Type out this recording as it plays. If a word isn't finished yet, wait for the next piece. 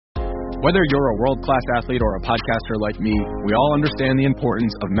Whether you're a world-class athlete or a podcaster like me, we all understand the importance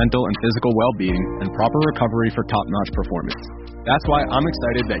of mental and physical well-being and proper recovery for top-notch performance. That's why I'm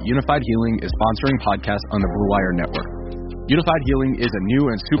excited that Unified Healing is sponsoring podcasts on the Blue Wire Network. Unified Healing is a new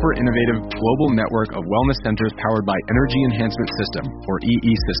and super innovative global network of wellness centers powered by Energy Enhancement System, or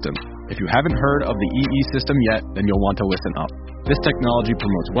EE System. If you haven't heard of the EE System yet, then you'll want to listen up. This technology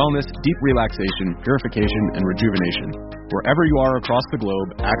promotes wellness, deep relaxation, purification, and rejuvenation. Wherever you are across the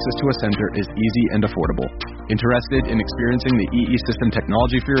globe, access to a center is easy and affordable. Interested in experiencing the EE System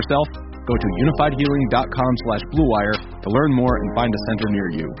technology for yourself? Go to unifiedhealing.com/bluewire to learn more and find a center near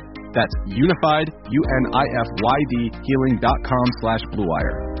you. That's unified, UNIFYD,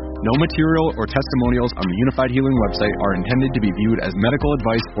 healing.com/bluewire. No material or testimonials on the Unified Healing website are intended to be viewed as medical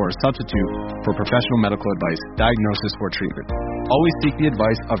advice or a substitute for professional medical advice, diagnosis, or treatment. Always seek the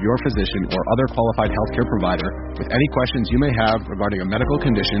advice of your physician or other qualified healthcare provider with any questions you may have regarding a medical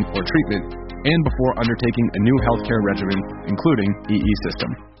condition or treatment and before undertaking a new healthcare regimen, including EE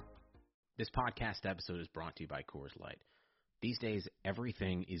System. This podcast episode is brought to you by Coors Light. These days,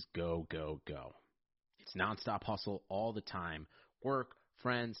 everything is go, go, go. It's nonstop hustle all the time. Work,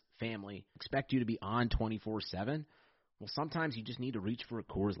 friends, family expect you to be on 24/7. Well, sometimes you just need to reach for a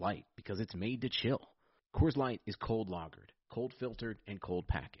Coors Light because it's made to chill. Coors Light is cold lagered, cold filtered, and cold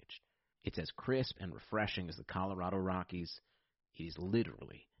packaged. It's as crisp and refreshing as the Colorado Rockies. It is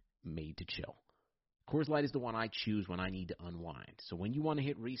literally made to chill. Coors Light is the one I choose when I need to unwind. So when you want to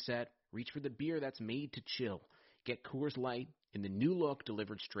hit reset, reach for the beer that's made to chill. Get Coors Light in the new look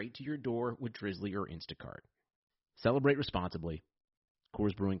delivered straight to your door with Drizzly or Instacart. Celebrate responsibly.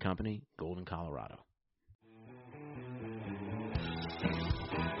 Coors Brewing Company, Golden, Colorado.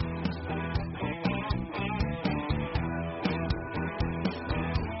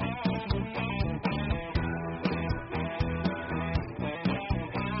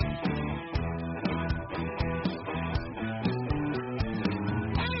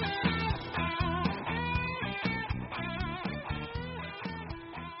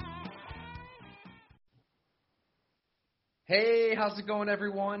 Hey, how's it going,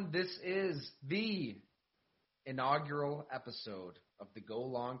 everyone? This is the inaugural episode of the Go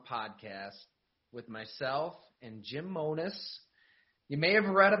Long podcast with myself and Jim Monos. You may have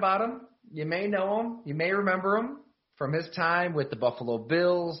read about him. You may know him. You may remember him from his time with the Buffalo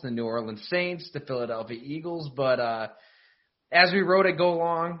Bills, the New Orleans Saints, the Philadelphia Eagles. But as we wrote at Go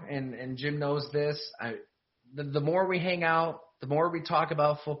Long, and Jim knows this, the more we hang out, the more we talk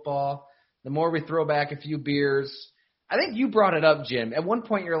about football, the more we throw back a few beers. I think you brought it up, Jim. At one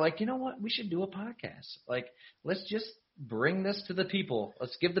point, you're like, you know what? We should do a podcast. Like, let's just bring this to the people.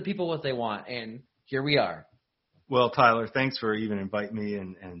 Let's give the people what they want. And here we are. Well, Tyler, thanks for even inviting me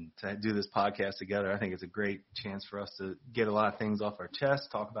and to do this podcast together. I think it's a great chance for us to get a lot of things off our chest,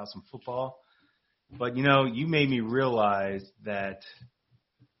 talk about some football. But, you know, you made me realize that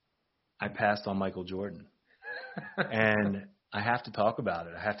I passed on Michael Jordan. And I have to talk about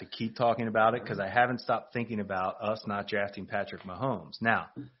it. I have to keep talking about it because I haven't stopped thinking about us not drafting Patrick Mahomes. Now,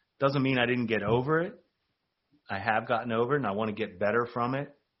 doesn't mean I didn't get over it. I have gotten over it, and I want to get better from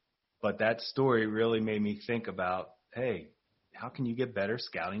it. But that story really made me think about, hey, how can you get better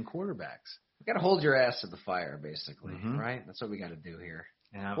scouting quarterbacks? You got to hold your ass to the fire, basically, Mm-hmm. right? That's what we got to do here.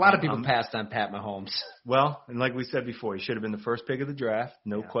 And a lot of people passed on Pat Mahomes. Well, and like we said before, he should have been the first pick of the draft,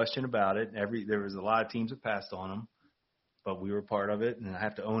 no question about it. There was a lot of teams that passed on him. But we were part of it, and I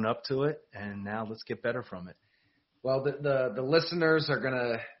have to own up to it. And now let's get better from it. Well, the listeners are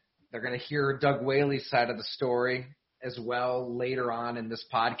gonna hear Doug Whaley's side of the story as well later on in this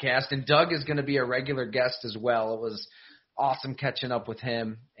podcast, and Doug is gonna be a regular guest as well. It was awesome catching up with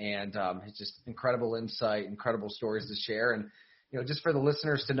him, and it's just incredible insight, incredible stories to share, and just for the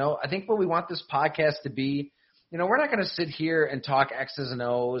listeners to know, I think what we want this podcast to be, we're not gonna sit here and talk X's and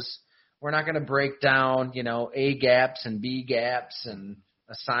O's. We're not going to break down, A gaps and B gaps and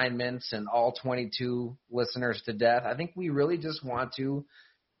assignments and all 22 listeners to death. I think we really just want to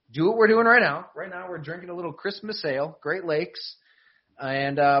do what we're doing right now. Right now we're drinking a little Christmas ale, Great Lakes,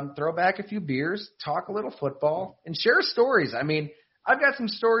 and throw back a few beers, talk a little football, and share stories. I mean, I've got some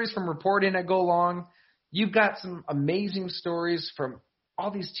stories from reporting at Go Long. You've got some amazing stories from all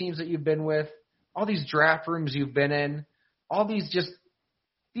these teams that you've been with, all these draft rooms you've been in, all these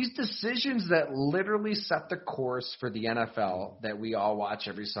decisions that literally set the course for the NFL that we all watch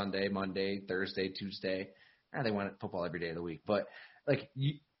every Sunday, Monday, Thursday, Tuesday. They want football every day of the week. But,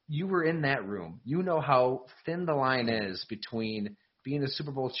 you were in that room. You know how thin the line is between being a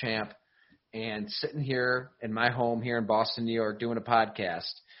Super Bowl champ and sitting here in my home here in Boston, New York, doing a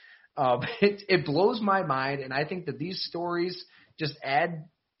podcast. It blows my mind, and I think that these stories just add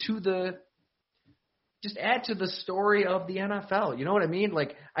to the story of the NFL. You know what I mean?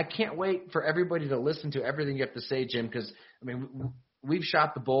 Like, I can't wait for everybody to listen to everything you have to say, Jim, because, I mean, we've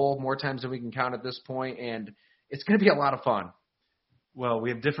shot the bull more times than we can count at this point, and it's going to be a lot of fun. Well, we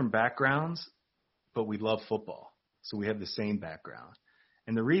have different backgrounds, but we love football, so we have the same background.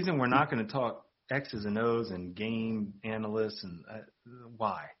 And the reason we're not going to talk X's and O's and game analysts and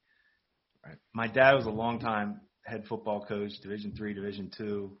why. Right. My dad was a longtime head football coach, Division III, Division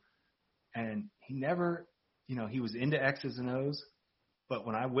II, and he never, he was into X's and O's, but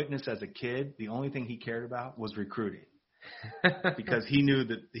when I witnessed as a kid, the only thing he cared about was recruiting because he knew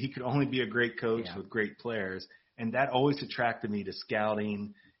that he could only be a great coach with great players, and that always attracted me to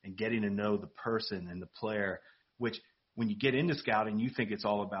scouting and getting to know the person and the player, which when you get into scouting, you think it's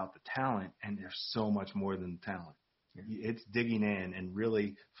all about the talent, and there's so much more than the talent. It's digging in and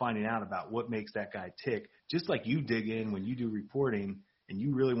really finding out about what makes that guy tick, just like you dig in when you do reporting and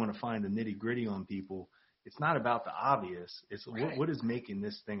you really want to find the nitty-gritty on people. It's not about the obvious. It's what is making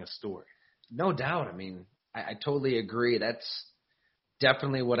this thing a story. No doubt. I mean, I totally agree. That's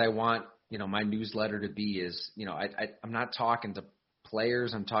definitely what I want, my newsletter to be is, I'm not talking to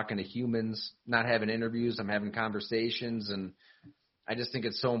players. I'm talking to humans, not having interviews. I'm having conversations. And I just think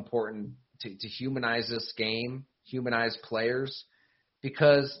it's so important to humanize this game, humanize players,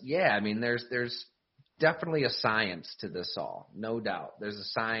 because there's definitely a science to this all, no doubt. There's a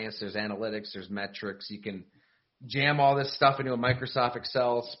science, there's analytics, there's metrics. You can jam all this stuff into a Microsoft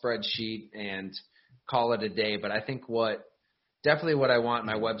Excel spreadsheet and call it a day. But I think what I want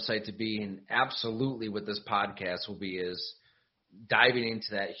my website to be, and absolutely what this podcast will be, is diving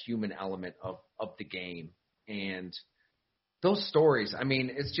into that human element of the game and those stories. I mean,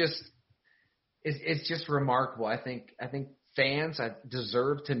 it's just remarkable. I think fans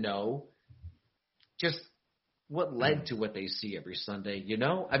deserve to know just what led to what they see every Sunday,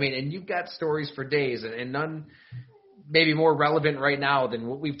 I mean, and you've got stories for days, and none maybe more relevant right now than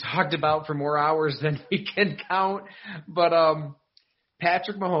what we've talked about for more hours than we can count. But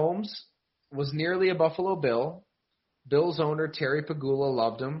Patrick Mahomes was nearly a Buffalo Bill. Bills owner Terry Pegula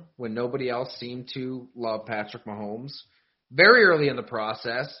loved him when nobody else seemed to love Patrick Mahomes. Very early in the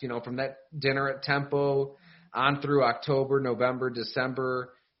process, from that dinner at Tempo on through October, November,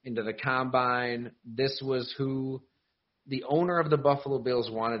 December, into the combine, this was who the owner of the Buffalo Bills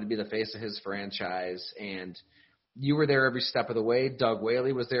wanted to be the face of his franchise. And you were there every step of the way. Doug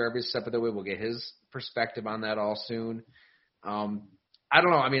Whaley was there every step of the way. We'll get his perspective on that all soon. I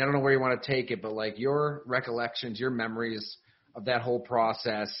don't know. I mean, I don't know where you want to take it, but like your recollections, your memories of that whole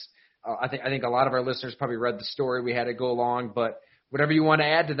process. I think a lot of our listeners probably read the story. We had it go along, but whatever you want to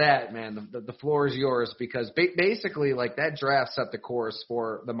add to that, man, the floor is yours, because basically, like, that draft set the course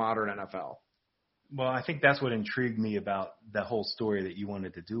for the modern NFL. Well, I think that's what intrigued me about the whole story that you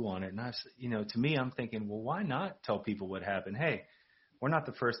wanted to do on it. And to me, I'm thinking, well, why not tell people what happened? Hey, we're not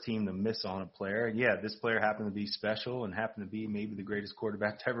the first team to miss on a player. Yeah, this player happened to be special and happened to be maybe the greatest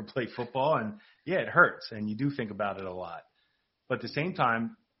quarterback to ever play football. And yeah, it hurts, and you do think about it a lot. But at the same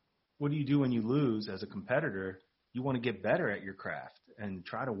time, what do you do when you lose as a competitor? You want to get better at your craft and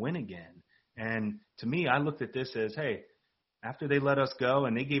try to win again. And to me, I looked at this as, hey, after they let us go,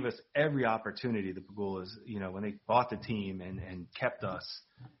 and they gave us every opportunity, the Pegulas, when they bought the team and kept us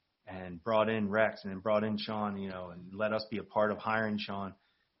and brought in Rex and then brought in Sean, and let us be a part of hiring Sean,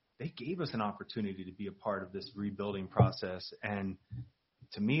 they gave us an opportunity to be a part of this rebuilding process. And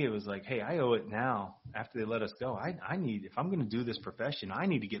to me, it was like, hey, I owe it now after they let us go. I need, if I'm going to do this profession, I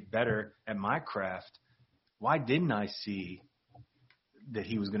need to get better at my craft. Why didn't I see that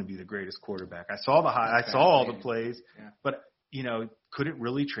he was going to be the greatest quarterback? I saw I saw all the plays, but could it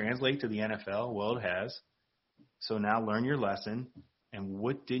really translate to the NFL? Well, it has. So now learn your lesson. And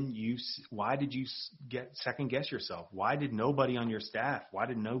why did you second guess yourself? Why did nobody on your staff, why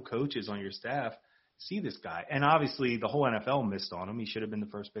did no coaches on your staff see this guy? And obviously the whole NFL missed on him. He should have been the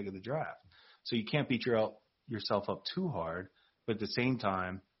first pick of the draft. So you can't beat yourself up too hard. But at the same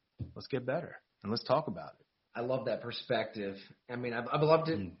time, let's get better and let's talk about it. I love that perspective. I mean, I've loved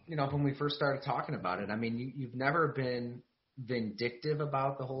it, when we first started talking about it. I mean, you've never been vindictive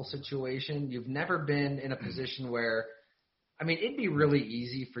about the whole situation. You've never been in a position where, I mean, it'd be really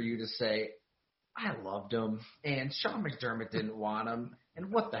easy for you to say, I loved him, and Sean McDermott didn't want him, and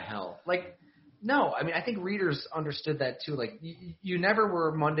what the hell? Like, no, I mean, I think readers understood that too. Like, you never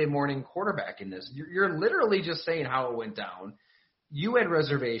were Monday morning quarterback in this. You're literally just saying how it went down. You had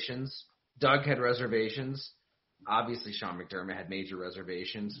reservations. Doug had reservations. Obviously, Sean McDermott had major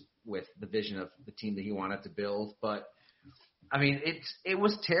reservations with the vision of the team that he wanted to build. But, I mean, it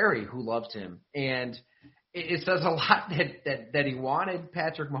was Terry who loved him. And it says a lot that he wanted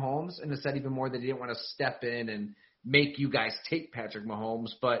Patrick Mahomes, and it said even more that he didn't want to step in and make you guys take Patrick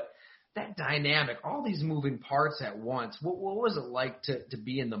Mahomes. But that dynamic, all these moving parts at once, what was it like to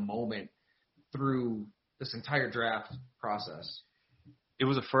be in the moment through this entire draft process? It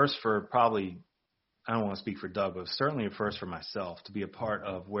was a first for probably, I don't want to speak for Doug, but certainly a first for myself to be a part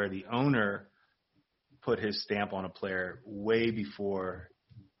of where the owner put his stamp on a player way before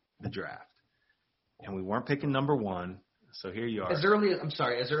the draft. And we weren't picking number one, so here you are. As early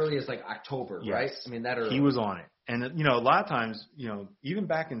as like October, yes. right? I mean, that early. He was on it. And, you know, a lot of times, you know, even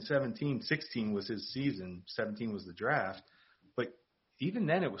back in 16 was his season, 17 was the draft. But even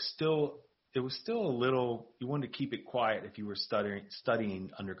then it was still a little, you wanted to keep it quiet if you were studying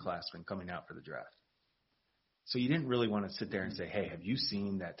underclassmen coming out for the draft. So you didn't really want to sit there and say, hey, have you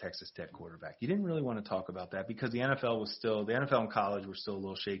seen that Texas Tech quarterback? You didn't really want to talk about that because the NFL and college were still a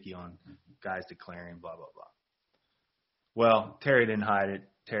little shaky on guys declaring blah, blah, blah. Well, Terry didn't hide it.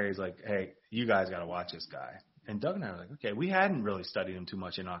 Terry's like, hey, you guys got to watch this guy. And Doug and I were like, okay, we hadn't really studied him too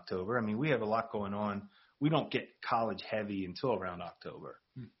much in October. I mean, we have a lot going on. We don't get college heavy until around October,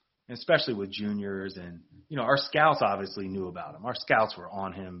 and especially with juniors. And, you know, our scouts obviously knew about him. Our scouts were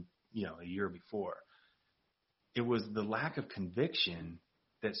on him, you know, a year before. It was the lack of conviction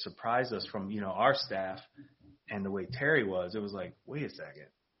that surprised us from, you know, our staff and the way Terry was. It was like, wait a second.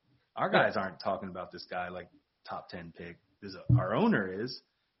 Our guys aren't talking about this guy like top 10 pick. Our owner is.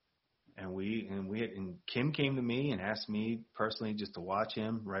 And Kim came to me and asked me personally just to watch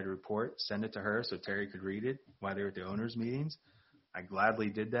him, write a report, send it to her so Terry could read it while they were at the owners' meetings. I gladly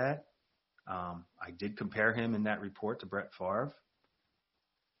did that. I did compare him in that report to Brett Favre.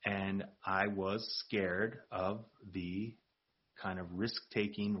 And I was scared of the kind of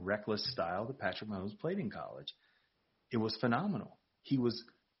risk-taking, reckless style that Patrick Mahomes played in college. It was phenomenal. He was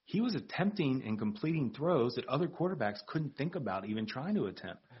attempting and completing throws that other quarterbacks couldn't think about even trying to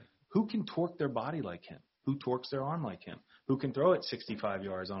attempt. Who can torque their body like him? Who torques their arm like him? Who can throw it 65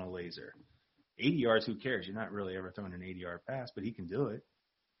 yards on a laser? 80 yards, who cares? You're not really ever throwing an 80-yard pass, but he can do it.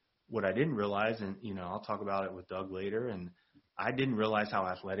 What I didn't realize, and, you know, I'll talk about it with Doug later, and I didn't realize how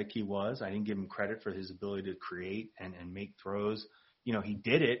athletic he was. I didn't give him credit for his ability to create and make throws. You know, he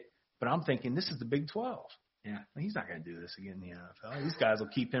did it, but I'm thinking this is the Big 12. Yeah, he's not going to do this again in the NFL. These guys will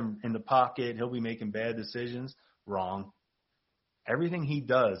keep him in the pocket. He'll be making bad decisions. Wrong. Everything he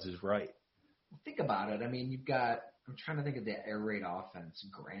does is right. Think about it. I mean, you've got – I'm trying to think of the air raid offense,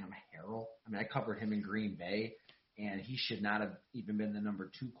 Graham Harrell. I mean, I covered him in Green Bay, and he should not have even been the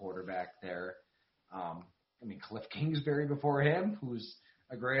number 2 quarterback there. I mean, Cliff Kingsbury before him, who's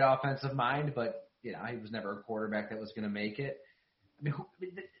a great offensive mind, but, you know, he was never a quarterback that was going to make it. I mean,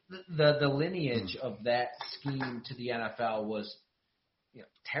 the lineage of that scheme to the NFL was, you know,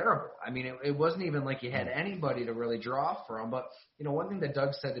 terrible. I mean, it wasn't even like you had anybody to really draw from. But, you know, one thing that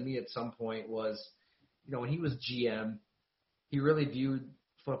Doug said to me at some point was, you know, when he was GM, he really viewed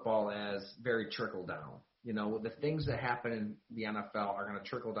football as very trickle down. You know, the things that happen in the NFL are going to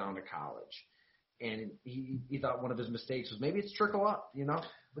trickle down to college. And he thought one of his mistakes was maybe it's trickle up, you know.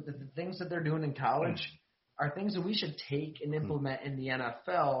 But the things that they're doing in college are things that we should take and implement in the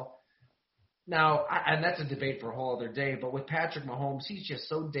NFL. Now, and that's a debate for a whole other day, but with Patrick Mahomes, he's just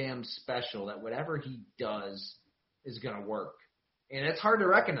so damn special that whatever he does is going to work. And it's hard to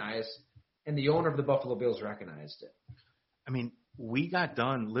recognize, and the owner of the Buffalo Bills recognized it. I mean, we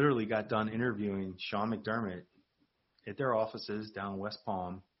literally got done interviewing Sean McDermott at their offices down West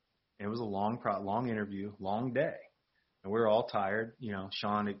Palm. It was a long interview, long day. And we were all tired. You know,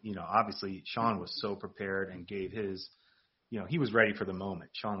 Sean, you know, obviously Sean was so prepared and gave his, you know, he was ready for the moment.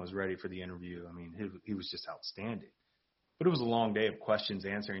 Sean was ready for the interview. I mean, he was just outstanding. But it was a long day of questions,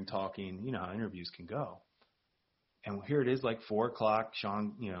 answering, talking. You know how interviews can go. And here it is, like 4 o'clock.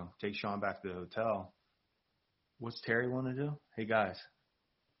 Sean, you know, takes Sean back to the hotel. What's Terry want to do? Hey, guys,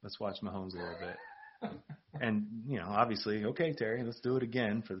 let's watch Mahomes a little bit. And, you know, obviously, okay, Terry, let's do it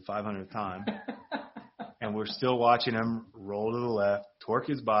again for the 500th time. And we're still watching him roll to the left, torque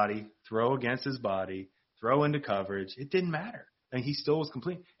his body, throw against his body, throw into coverage. It didn't matter. And he still was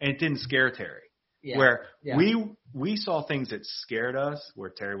complete. And it didn't scare Terry. Yeah. We saw things that scared us where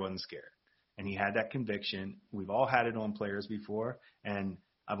Terry wasn't scared. And he had that conviction. We've all had it on players before. And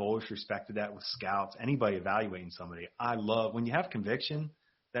I've always respected that with scouts, anybody evaluating somebody. I love when you have conviction,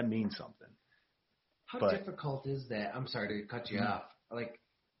 that means something. How difficult is that? I'm sorry to cut you off. Like,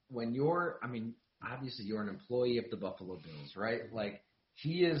 when obviously you're an employee of the Buffalo Bills, right? Like,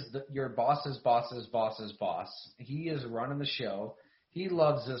 he is your boss's boss's boss's boss. He is running the show. He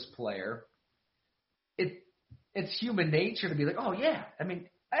loves this player. It's human nature to be like, oh, yeah, I mean,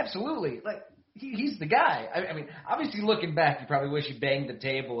 absolutely. Like, he's the guy. I mean, obviously looking back, you probably wish you banged the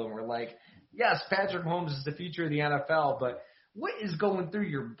table and were like, yes, Patrick Mahomes is the future of the NFL, but what is going through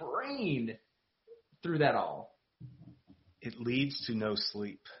your brain through that all? It leads to no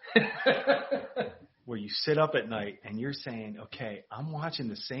sleep. Where you sit up at night and you're saying, okay, I'm watching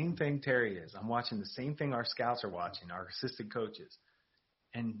the same thing Terry is. I'm watching the same thing our scouts are watching, our assistant coaches.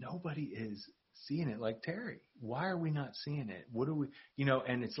 And nobody is seeing it like Terry. Why are we not seeing it? What do we,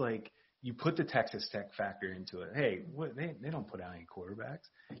 and it's like you put the Texas Tech factor into it. Hey, they don't put out any quarterbacks.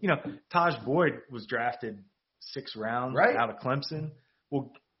 Taj Boyd was drafted 6th round out of Clemson.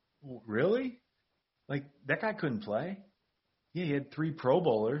 Well, really? Like, that guy couldn't play. Yeah, he had 3 Pro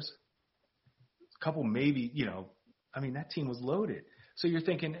Bowlers. A couple maybe, that team was loaded. So you're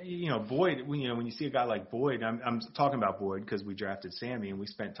thinking, Boyd, when you see a guy like Boyd, I'm talking about Boyd because we drafted Sammy and we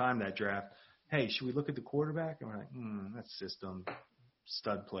spent time that draft. Hey, should we look at the quarterback? And we're like, that's system,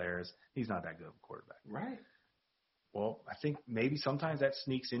 stud players. He's not that good of a quarterback. Right. Well, I think maybe sometimes that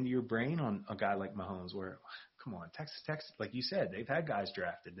sneaks into your brain on a guy like Mahomes where, come on, Texas Tech, like you said, they've had guys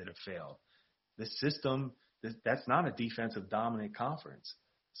drafted that have failed. This system, that's not a defensive dominant conference.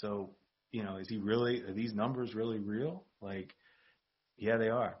 So, are these numbers really real? Like, yeah, they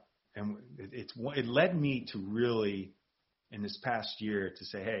are. And it led me to really, in this past year, to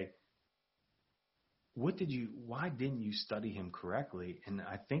say, hey, why didn't you study him correctly? And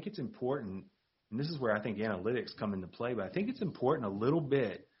I think it's important, and this is where I think analytics come into play, but I think it's important a little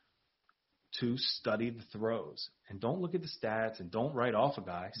bit to study the throws. And don't look at the stats and don't write off a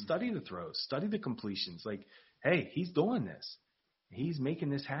guy. Study the throws. Study the completions. Like, hey, he's doing this. He's making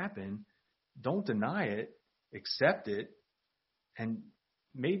this happen. Don't deny it. Accept it. And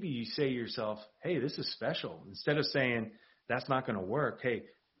maybe you say to yourself, hey, this is special. Instead of saying that's not going to work, hey,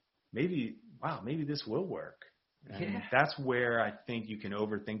 maybe this will work. And that's where I think you can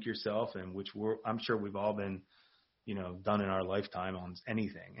overthink yourself, and I'm sure we've all been, done in our lifetime on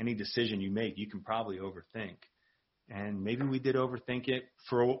anything. Any decision you make, you can probably overthink. And maybe we did overthink it.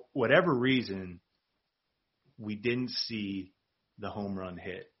 For whatever reason, we didn't see the home run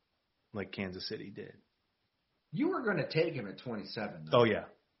hit like Kansas City did. You were going to take him at 27, though. Oh, yeah.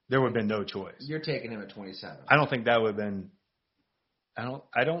 There would have been no choice. You're taking him at 27. I don't think that would have been –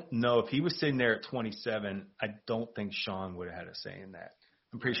 I don't know. If he was sitting there at 27, I don't think Sean would have had a say in that.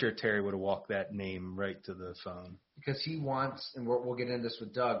 I'm pretty sure Terry would have walked that name right to the phone. Because he wants – and we'll get into this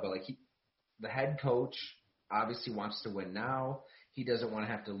with Doug, but the head coach obviously wants to win now. He doesn't want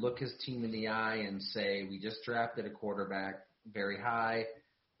to have to look his team in the eye and say, we just drafted a quarterback very high.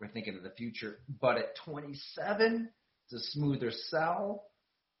 We're thinking of the future. But at 27, it's a smoother sell.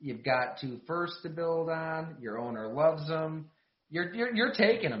 You've got 2 firsts to build on. Your owner loves him. You're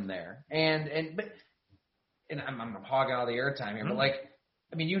taking him there. And I'm hogging all the airtime here, but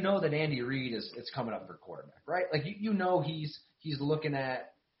that Andy Reid is coming up for quarterback, right? Like he's looking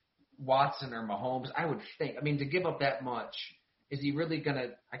at Watson or Mahomes. I would think. To give up that much, is he really gonna?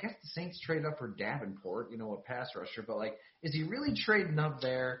 I guess the Saints traded up for Davenport, a pass rusher, but is he really trading up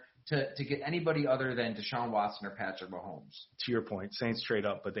there to get anybody other than Deshaun Watson or Patrick Mahomes? To your point, Saints trade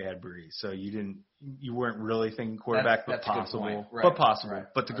up, but they had Breeze, so you weren't really thinking quarterback, that's possible, right. but possible. Right.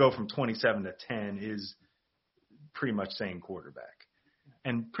 But to go from 27 to 10 is pretty much saying quarterback,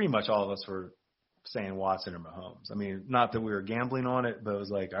 and pretty much all of us were saying Watson or Mahomes. Not that we were gambling on it, but it was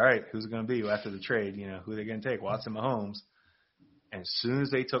like, all right, who's it going to be after the trade? Who are they going to take? Watson, Mahomes. And as soon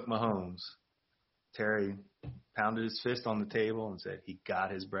as they took Mahomes, Terry pounded his fist on the table and said he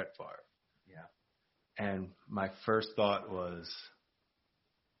got his Brett Favre. Yeah. And my first thought was,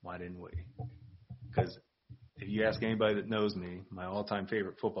 why didn't we? Because if you ask anybody that knows me, my all-time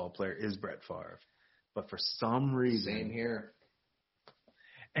favorite football player is Brett Favre. But for some reason – same here.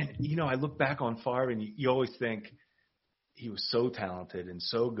 And, I look back on Favre and you always think he was so talented and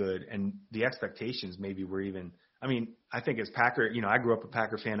so good, and the expectations maybe were even – I think as Packer, I grew up a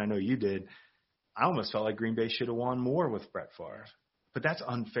Packer fan. I know you did. I almost felt like Green Bay should have won more with Brett Favre. But that's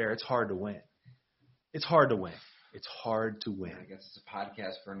unfair. It's hard to win. It's hard to win. I guess it's a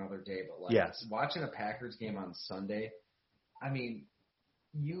podcast for another day. But yes. Watching a Packers game on Sunday,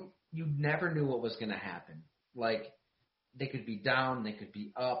 you never knew what was going to happen. They could be down, they could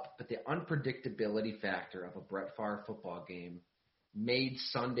be up, but the unpredictability factor of a Brett Favre football game made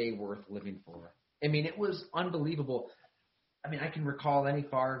Sunday worth living for. It was unbelievable. I can recall any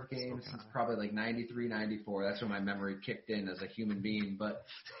Favre game since probably 93, 94. That's when my memory kicked in as a human being. But,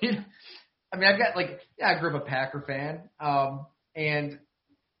 I've got I grew up a Packer fan. And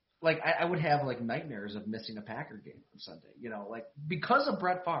I would have nightmares of missing a Packer game on Sunday, because of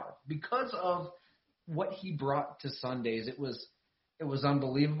Brett Favre, because of what he brought to Sundays. It was It was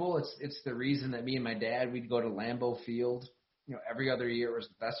unbelievable. It's the reason that me and my dad, we'd go to Lambeau Field, every other year. It was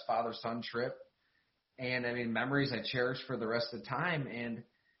the best father-son trip. And, I mean, memories I cherish for the rest of the time. And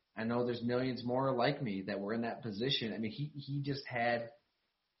I know there's millions more like me that were in that position. I mean, he just had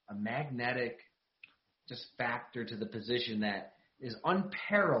a magnetic just factor to the position that is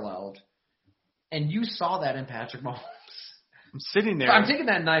unparalleled. And you saw that in Patrick Mahomes. I'm sitting there. So I'm taking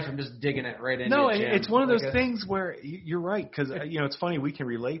that knife. I'm just digging it right into No, it, Jim. it's one of those things where you're right, because it's funny, we can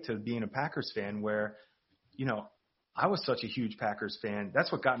relate to being a Packers fan where, I was such a huge Packers fan.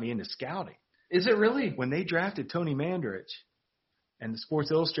 That's what got me into scouting. Is it really? When they drafted Tony Mandarich and the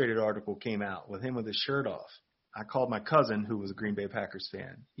Sports Illustrated article came out with him with his shirt off, I called my cousin who was a Green Bay Packers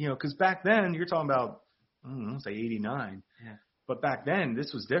fan. Because back then, you're talking about, say 89. Yeah. But back then,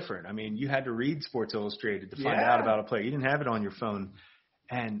 this was different. I mean, you had to read Sports Illustrated to find out about a player. You didn't have it on your phone.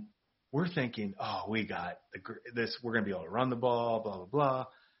 And we're thinking, we got this. We're going to be able to run the ball, blah, blah, blah.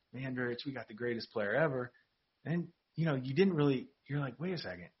 Mandarich, we got the greatest player ever. And, you didn't really – you're like, wait a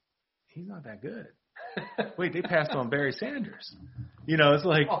second. He's not that good. Wait, they passed on Barry Sanders. It's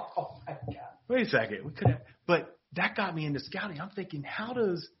like, oh my God. Wait a second. We could have – but that got me into scouting. I'm thinking, how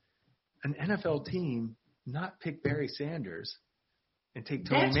does an NFL team not pick Barry Sanders – and take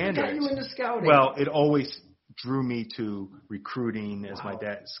Tony Mandarich? That's what got you into scouting. Well, it always drew me to recruiting as my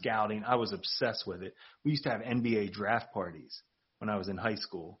dad, scouting. I was obsessed with it. We used to have NBA draft parties when I was in high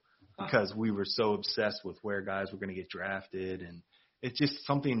school because we were so obsessed with where guys were going to get drafted. And it's just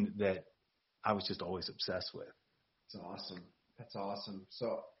something that I was just always obsessed with. That's awesome.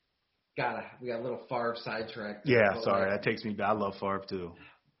 So, we got a little Favre sidetracked. Yeah, sorry. That takes me back. I love Favre too.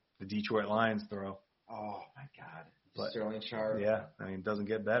 The Detroit Lions throw. Oh, my God. But, Sterling Sharp. Yeah, I mean, it doesn't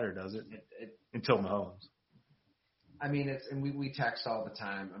get better, does it? Until Mahomes. I mean, and we text all the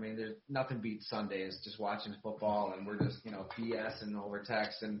time. I mean, there's nothing beats Sundays just watching football, and we're just BSing over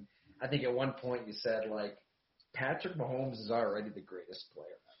text. And I think at one point you said Patrick Mahomes is already the greatest player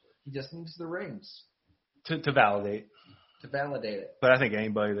ever. He just needs the rings to validate. To validate it. But I think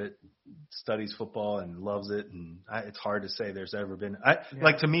anybody that studies football and loves it, and it's hard to say there's ever been.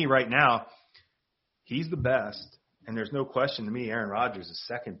 Like to me right now, he's the best. And there's no question to me Aaron Rodgers is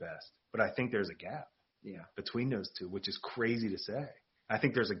second best. But I think there's a gap between those two, which is crazy to say. I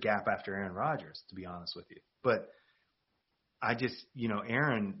think there's a gap after Aaron Rodgers, to be honest with you. But I just,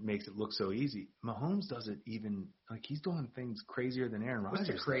 Aaron makes it look so easy. Mahomes does it even – he's doing things crazier than Aaron Rodgers.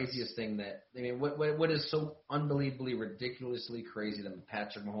 What's the craziest thing that – I mean, what is so unbelievably, ridiculously crazy that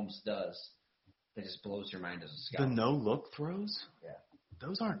Patrick Mahomes does that just blows your mind as a scout? The no-look throws? Yeah.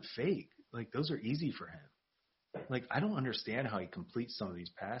 Those aren't fake. Those are easy for him. I don't understand how he completes some of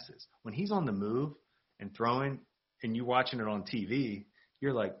these passes. When he's on the move and throwing and you're watching it on TV,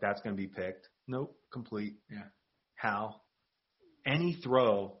 you're like, that's going to be picked. Nope, complete. Yeah. How? Any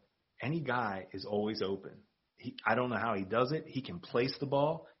throw, any guy is always open. I don't know how he does it. He can place the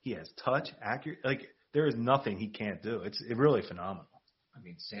ball. He has touch, accurate. There is nothing he can't do. It's really phenomenal. I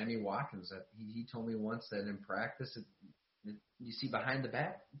mean, Sammy Watkins, he told me once that in practice, you see behind the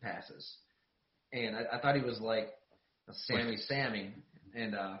back passes. And I thought he was like Sammy,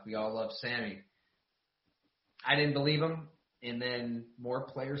 and we all love Sammy. I didn't believe him, and then more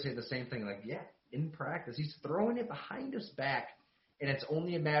players say the same thing. In practice, he's throwing it behind his back, and it's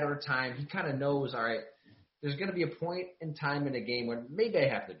only a matter of time. He kind of knows, all right, there's going to be a point in time in a game when maybe I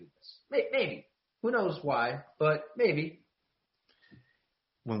have to do this. Maybe. Who knows why, but maybe.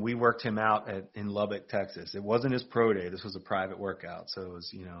 When we worked him out in Lubbock, Texas, it wasn't his pro day. This was a private workout. So it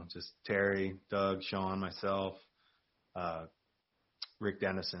was, just Terry, Doug, Sean, myself, Rick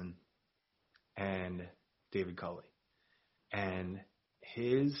Dennison, and David Culley. And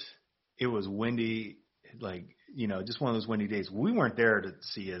it was windy, just one of those windy days. We weren't there to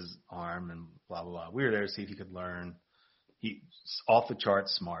see his arm and blah, blah, blah. We were there to see if he could learn. He's off the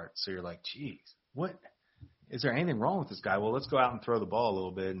charts smart. So you're like, geez, what? Is there anything wrong with this guy? Well, let's go out and throw the ball a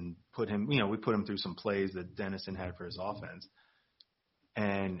little bit and put him, we put him through some plays that Dennison had for his offense.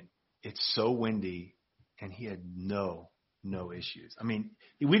 And it's so windy, and he had no issues. I mean,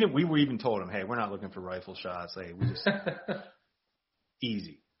 we were even told him, hey, we're not looking for rifle shots. Hey, we just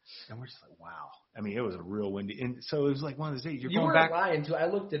easy. And we're just like, wow. I mean, it was a real windy. And so it was like one of those days. You weren't lying, too. I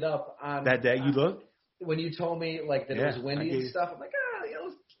looked it up on that day. You looked? When you told me that it was windy and stuff, I'm like,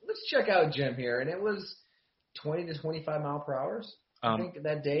 let's check out Jim here. And it was 20 to 25 mile per hour. I think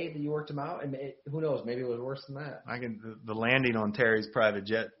that day that you worked him out, and who knows, maybe it was worse than that. The landing on Terry's private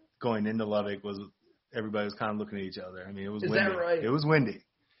jet going into Lubbock was everybody was kind of looking at each other. I mean, it was windy. Is that right? It was windy.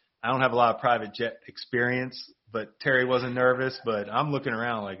 I don't have a lot of private jet experience, but Terry wasn't nervous. But I'm looking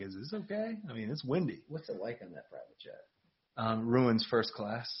around like, is this okay? I mean, it's windy. What's it like on that private jet? Ruins first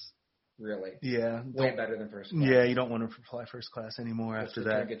class. Really? Yeah. Way better than first class. Yeah, you don't want to fly first class anymore after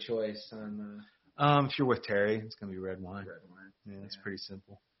that. Drink a choice on. If you're with Terry, it's gonna be red wine. Red wine. Yeah, it's pretty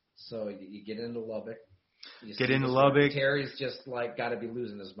simple. So you get into Lubbock. Terry's just like got to be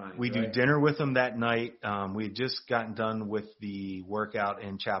losing his mind. We do dinner with him that night. We had just gotten done with the workout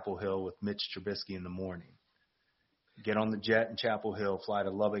in Chapel Hill with Mitch Trubisky in the morning. Get on the jet in Chapel Hill, fly to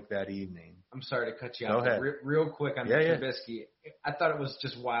Lubbock that evening. I'm sorry to cut you Go off. ahead. Real quick on Trubisky. I thought it was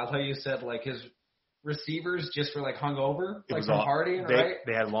just wild how you said like his receivers just were like hungover, like from partying, right?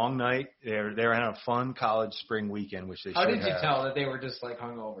 They had a long night. They were having a fun college spring weekend, which they should have. How did you tell that they were just like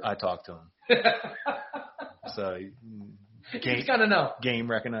hungover? I talked to them. So he's gotta know. Game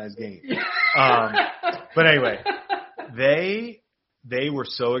recognized game. But anyway, they were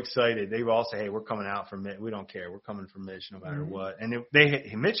so excited. They would all say, "Hey, we're coming out for Mitch. We don't care. We're coming for Mitch no matter what." And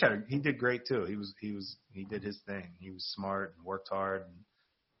Mitch he did great too. He did his thing. He was smart and worked hard,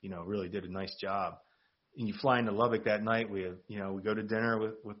 and really did a nice job. And you fly into Lubbock that night. We go to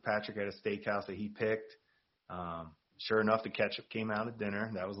dinner with Patrick at a steakhouse that he picked. Sure enough, the ketchup came out at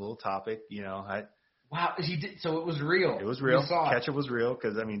dinner. That was a little topic. Wow, he did. So it was real. It was real. Ketchup was real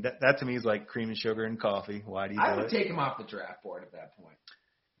because that to me is like cream and sugar and coffee. Why do you do it? I would take him off the draft board at that point.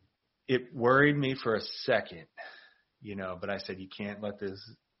 It worried me for a second, but I said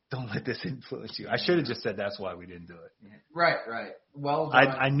don't let this influence you. I should have just said that's why we didn't do it. Yeah. Right. Well done.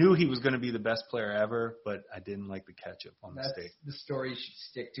 I knew he was going to be the best player ever, but I didn't like the ketchup on the steak. That's the story you should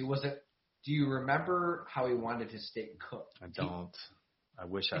stick to. Do you remember how he wanted his steak cooked? I don't. I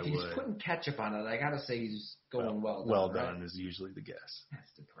wish I would. If he's putting ketchup on it, I got to say he's going well done. Well done is usually the guess.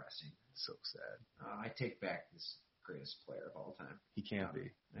 That's depressing. So sad. I take back this greatest player of all time. He can't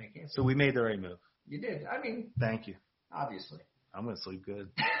be. I can't. So we made the right move. You did. Thank you. Obviously. I'm going to sleep good.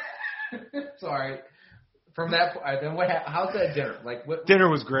 Sorry. From that point, then how's that dinner? Dinner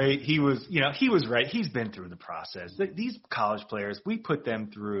was great. He was right. He's been through the process. These college players, we put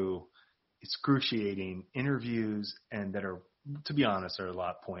them through excruciating interviews and that are, to be honest, are a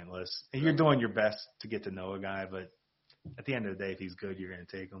lot pointless. And you're doing your best to get to know a guy, but at the end of the day, if he's good, you're going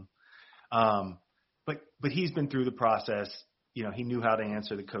to take him. But he's been through the process. He knew how to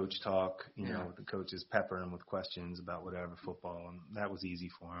answer the coach talk, the coaches peppering him with questions about whatever football, and that was easy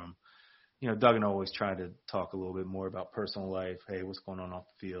for him. Duggan always tried to talk a little bit more about personal life. Hey, what's going on off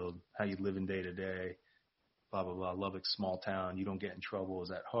the field? How you living day to day? Blah, blah, blah. Lubbock's small town. You don't get in trouble. Is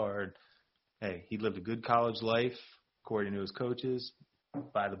that hard? Hey, he lived a good college life, according to his coaches.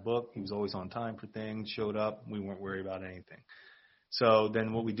 By the book, he was always on time for things, showed up. We weren't worried about anything. So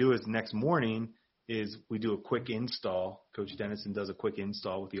then what we do is the next morning is we do a quick install. Coach Dennison does a quick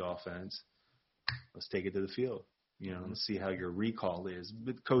install with the offense. Let's take it to the field. Let's see how your recall is.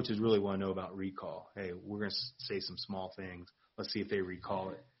 But coaches really want to know about recall. Hey, we're going to say some small things. Let's see if they recall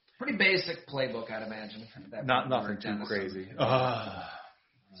it. Pretty basic playbook, I'd imagine. Nothing too crazy.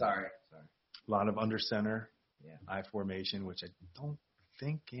 Sorry. A lot of under center, I formation, which I don't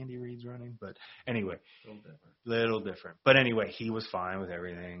think Andy Reid's running. But anyway, little different. But anyway, he was fine with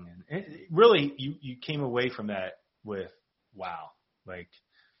everything. And really, you came away from that with, wow,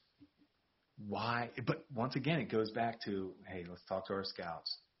 why? But once again, it goes back to, hey, let's talk to our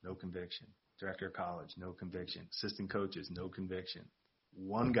scouts. No conviction. Director of college, no conviction. Assistant coaches, no conviction.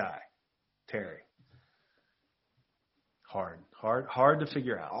 One guy, Terry. Hard to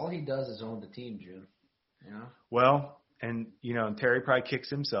figure out. All he does is own the team, Jim. Well, and Terry probably kicks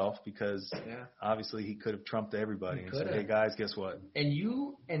himself because obviously he could have trumped everybody and said, "Hey guys, guess what?" And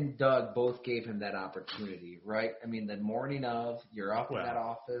you and Doug both gave him that opportunity, right? The morning of, you're up in that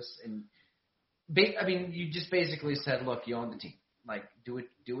office, and you just basically said, "Look, you own the team. Do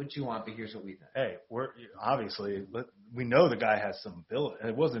what you want, but here's what we think." Hey, we know the guy has some ability.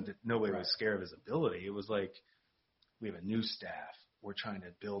 It wasn't that nobody was scared of his ability. It was like, we have a new staff. We're trying to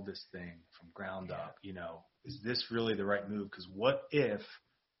build this thing from ground up. Is this really the right move? Because what if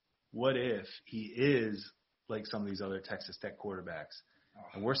he is like some of these other Texas Tech quarterbacks,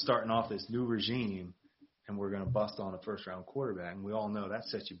 and we're starting off this new regime, and we're going to bust on a first-round quarterback, and we all know that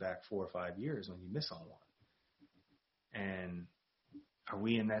sets you back 4 or 5 years when you miss on one. And are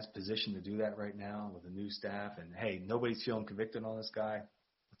we in that position to do that right now with a new staff? And, hey, nobody's feeling convicted on this guy.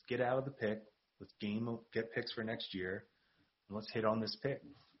 Let's get out of the pick. Let's get picks for next year, and let's hit on this pick.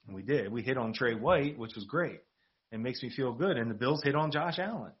 And we did. We hit on Trey White, which was great. It makes me feel good. And the Bills hit on Josh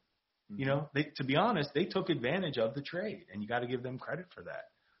Allen. To be honest, they took advantage of the trade, and you got to give them credit for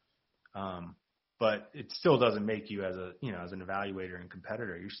that. But it still doesn't make you as an evaluator and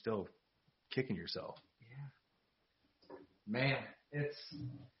competitor. You're still kicking yourself. Yeah. Man,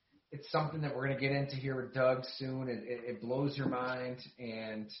 it's something that we're going to get into here with Doug soon. It blows your mind,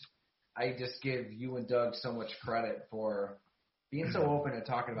 and I just give you and Doug so much credit for being so open and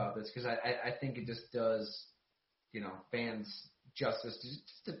talking about this, because I think it just does, fans justice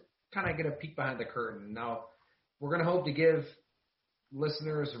just to kind of get a peek behind the curtain. Now, we're going to hope to give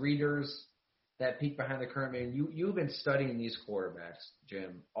listeners, readers, that peek behind the curtain. Man, you've been studying these quarterbacks,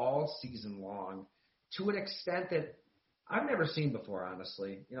 Jim, all season long to an extent that I've never seen before,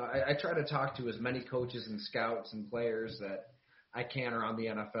 honestly. I try to talk to as many coaches and scouts and players that I can around the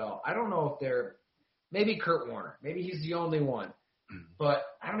NFL. I don't know if they're – maybe Kurt Warner. Maybe he's the only one. But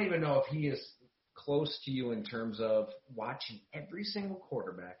I don't even know if he is close to you in terms of watching every single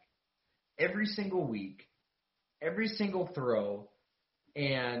quarterback, every single week, every single throw,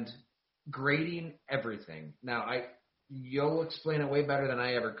 and grading everything. Now, you'll explain it way better than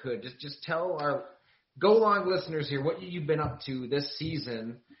I ever could. Just tell our – Go Long listeners here what you've been up to this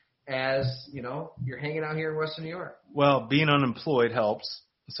season as, you're hanging out here in Western New York. Well, being unemployed helps,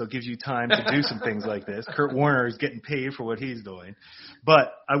 so it gives you time to do some things like this. Kurt Warner is getting paid for what he's doing.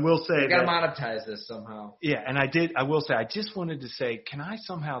 But I will say you got to monetize this somehow. Yeah, and I will say, I just wanted to say, can I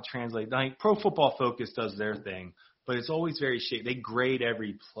somehow translate? Like, Pro Football Focus does their thing, but it's always very shaped. They grade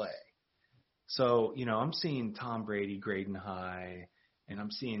every play. So, I'm seeing Tom Brady grading high, and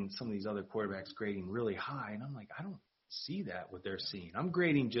I'm seeing some of these other quarterbacks grading really high, and I'm like, I don't see that, what they're seeing. I'm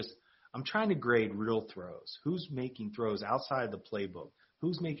trying to grade real throws. Who's making throws outside the playbook?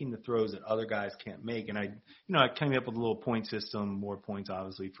 Who's making the throws that other guys can't make? And I came up with a little point system, more points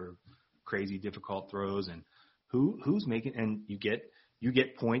obviously for crazy difficult throws, and who's making, and you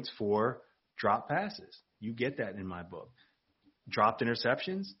get points for drop passes. You get that in my book. Dropped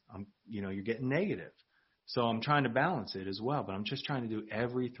interceptions, you're getting negative. So I'm trying to balance it as well, but I'm just trying to do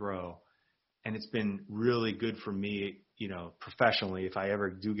every throw, and it's been really good for me, professionally. If I ever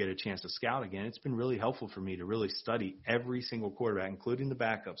do get a chance to scout again, it's been really helpful for me to really study every single quarterback, including the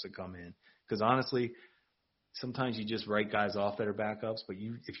backups that come in. Because honestly, sometimes you just write guys off that are backups, but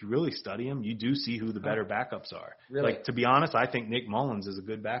if you really study them, you do see who the better backups are. Really? Like, to be honest, I think Nick Mullins is a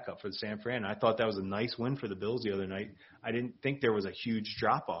good backup for the San Fran. I thought that was a nice win for the Bills the other night. I didn't think there was a huge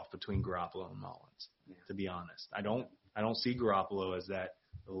drop-off between Garoppolo and Mullins, to be honest. I don't see Garoppolo as that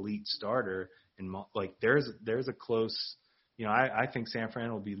elite starter. And there's a close, I think San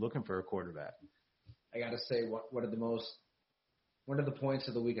Fran will be looking for a quarterback. I got to say, one of the points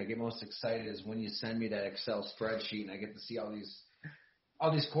of the week I get most excited is when you send me that Excel spreadsheet and I get to see all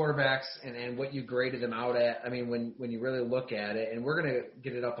these quarterbacks and what you graded them out at. I mean, when you really look at it, and we're going to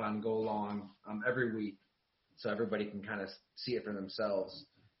get it up on Go Long every week so everybody can kind of see it for themselves.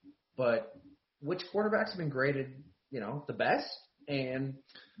 But which quarterbacks have been graded, the best, and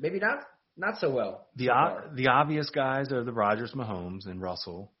maybe not so well. The obvious guys are the Rodgers, Mahomes, and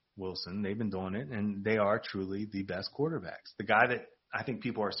Russell Wilson. They've been doing it, and they are truly the best quarterbacks. The guy that I think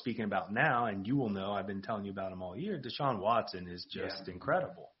people are speaking about now, and you will know, I've been telling you about him all year, Deshaun Watson is just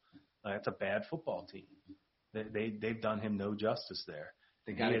incredible. That's a bad football team. They've done him no justice there.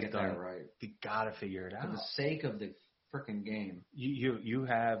 They got to get that right. They got to figure it out. For the sake of the freaking game. You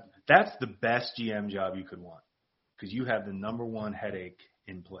have – that's the best GM job you could want, because you have the number one headache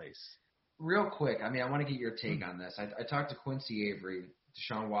in place. Real quick, I want to get your take on this. I talked to Quincy Avery,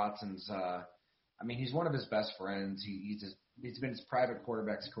 Deshaun Watson's he's one of his best friends. He's been his private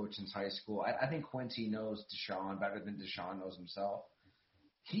quarterback's coach since high school. I think Quincy knows Deshaun better than Deshaun knows himself.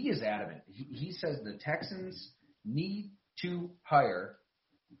 He is adamant. He says the Texans need to hire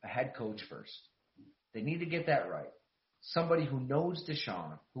a head coach first. They need to get that right. Somebody who knows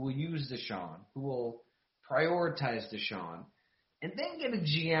Deshaun, who will use Deshaun, who will prioritize Deshaun, and then get a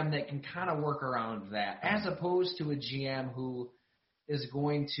GM that can kind of work around that, as opposed to a GM who is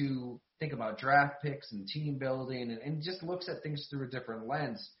going to think about draft picks and team building and just looks at things through a different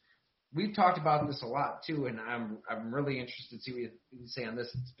lens. We've talked about this a lot too, and I'm really interested to see what you say on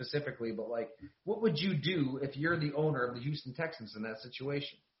this specifically, but what would you do if you're the owner of the Houston Texans in that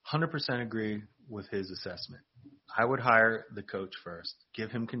situation? 100% agree with his assessment. I would hire the coach first, give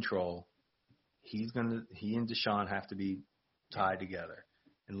him control. He and Deshaun have to be tied together,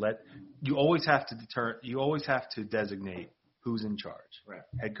 and you always have to designate who's in charge. Right.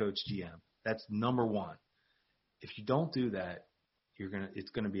 Head coach, GM. That's number one. If you don't do that, it's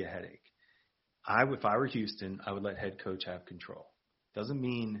gonna be a headache. If I were Houston, I would let head coach have control. Doesn't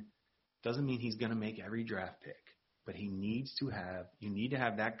mean he's gonna make every draft pick, but you need to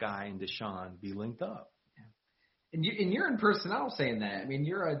have that guy and Deshaun be linked up. And you're in personnel saying that.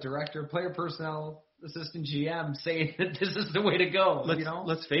 You're a director of player personnel, assistant GM, saying that this is the way to go.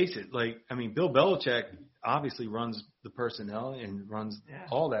 Let's face it. Bill Belichick, obviously runs the personnel and runs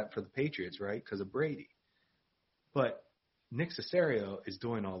all that for the Patriots, right, because of Brady. But Nick Caserio is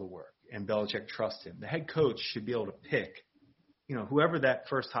doing all the work, and Belichick trusts him. The head coach should be able to pick, whoever that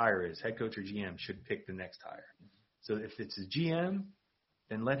first hire is, head coach or GM, should pick the next hire. So if it's a GM,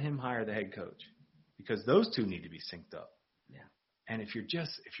 then let him hire the head coach, because those two need to be synced up. Yeah. And if you're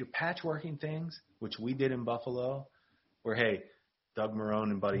patchworking things, which we did in Buffalo, where, hey, Doug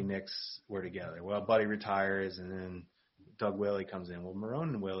Marrone and Buddy Nix were together. Well, Buddy retires, and then Doug Whaley comes in. Well, Marrone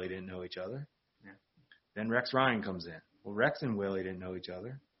and Whaley didn't know each other. Yeah. Then Rex Ryan comes in. Well, Rex and Whaley didn't know each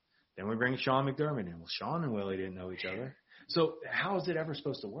other. Then we bring Sean McDermott in. Well, Sean and Whaley didn't know each other. So how is it ever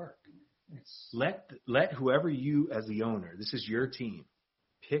supposed to work? Let whoever you, as the owner, this is your team,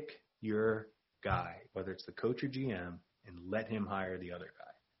 pick your guy, whether it's the coach or GM, and let him hire the other guy.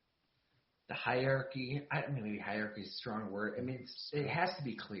 The hierarchy, maybe hierarchy is a strong word. I mean, it has to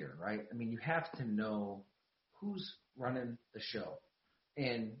be clear, right? I mean, you have to know who's running the show.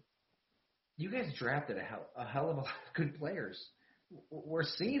 And you guys drafted a hell of a lot of good players. We're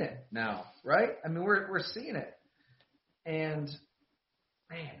seeing it now, right? I mean, we're seeing it. And,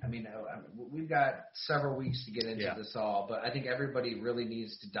 man, I mean, we've got several weeks to get into this all, but I think everybody really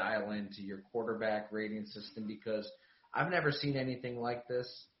needs to dial into your quarterback rating system, because I've never seen anything like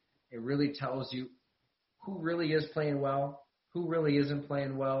this. It really tells you who really is playing well, who really isn't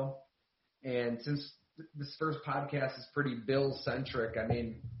playing well. And since this first podcast is pretty Bill-centric, I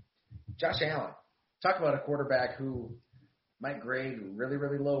mean, Josh Allen, talk about a quarterback who might grade really,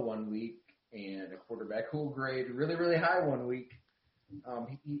 really low one week and a quarterback who will grade really, really high one week.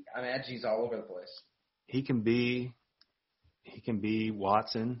 I imagine he's all over the place. He can be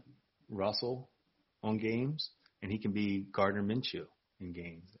Watson, Russell on games, and he can be Gardner Minshew in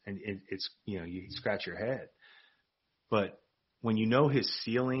games. And it's you scratch your head. But when you know his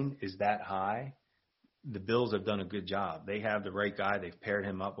ceiling is that high, the Bills have done a good job. They have the right guy. They've paired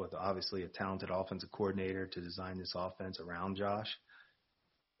him up with obviously a talented offensive coordinator to design this offense around Josh.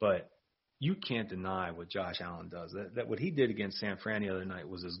 But you can't deny what Josh Allen does. That what he did against San Fran the other night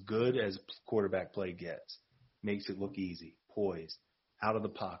was as good as quarterback play gets. Makes it look easy, poised, out of the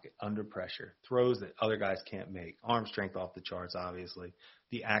pocket, under pressure, throws that other guys can't make. Arm strength off the charts, obviously.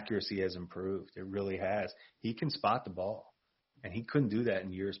 The accuracy has improved. It really has. He can spot the ball, and he couldn't do that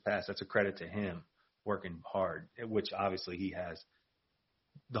in years past. That's a credit to him working hard, which obviously he has.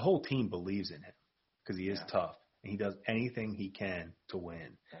 The whole team believes in him because he is tough, and he does anything he can to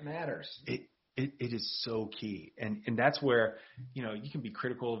win. That matters. It is so key. And that's where, you can be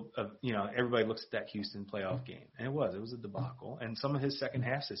critical of, everybody looks at that Houston playoff game. And it was a debacle. And some of his second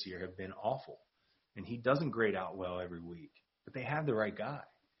halves this year have been awful. And he doesn't grade out well every week. But they have the right guy.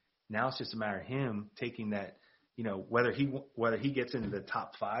 Now it's just a matter of him taking that, whether he gets into the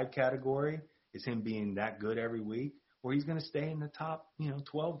top 5 category, is him being that good every week, or he's going to stay in the top,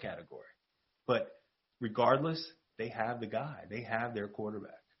 12 category. But regardless, they have the guy. They have their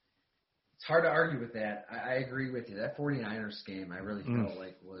quarterback. It's hard to argue with that. I agree with you. That 49ers game, I really felt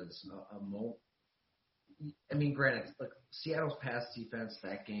like was I mean, granted, look, Seattle's pass defense,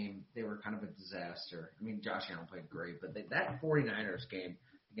 that game, they were kind of a disaster. I mean, Josh Allen played great, but that 49ers game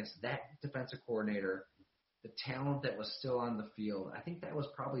against that defensive coordinator, the talent that was still on the field, I think that was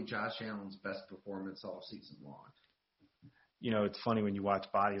probably Josh Allen's best performance all season long. It's funny when you watch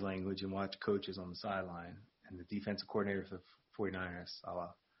body language and watch coaches on the sideline, and the defensive coordinator for the 49ers,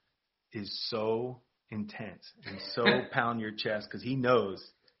 is so intense and so pound your chest because he knows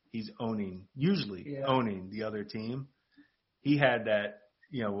he's owning the other team. He had that,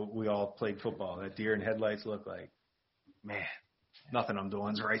 we all played football, that deer in headlights look like, man, nothing I'm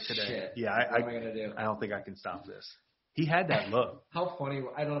doing is right today. Shit. Yeah, what am I going to do? I don't think I can stop this. He had that look. How funny.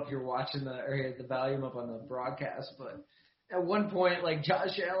 I don't know if you're watching the volume up on the broadcast, but at one point, like,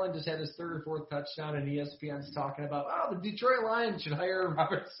 Josh Allen just had his 3rd or 4th touchdown, and ESPN's talking about, the Detroit Lions should hire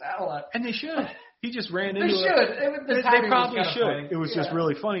Robert Saleh. And they should. He just ran into it. They probably should. Funny. It was just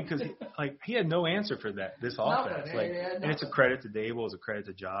really funny because, he had no answer for this offense. And it's a credit to Dable, it's a credit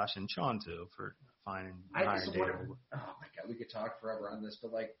to Josh and Sean, too, for finding hiring Dable. Oh, my God, we could talk forever on this,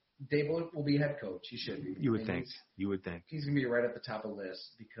 but, Dable will be head coach. He should be. You would think. He's going to be right at the top of the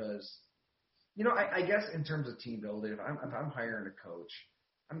list because – I guess in terms of team building, if I'm hiring a coach,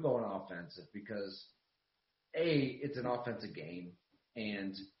 I'm going offensive because A, it's an offensive game,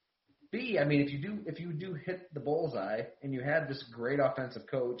 and B, I mean, if you do hit the bullseye and you have this great offensive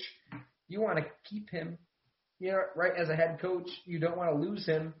coach, you want to keep him, right, as a head coach. You don't want to lose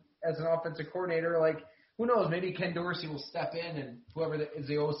him as an offensive coordinator. Who knows? Maybe Ken Dorsey will step in, and whoever is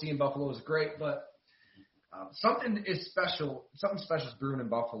the OC in Buffalo is great, but something special is brewing in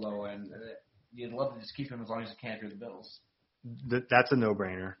Buffalo, and you'd love to just keep him as long as you can through the Bills. That's a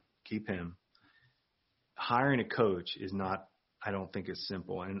no-brainer. Keep him. Hiring a coach is not, I don't think, as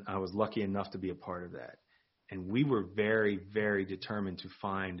simple, and I was lucky enough to be a part of that. And we were very, very determined to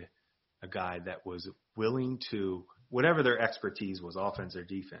find a guy that was willing to, whatever their expertise was, offense or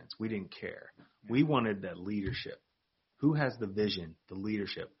defense, we didn't care. We wanted that leadership. Who has the vision, the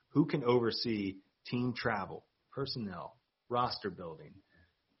leadership? Who can oversee team travel, personnel, roster building,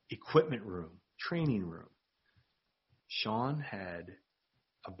 equipment room, training room? Sean had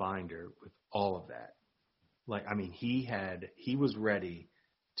a binder with all of that. He was ready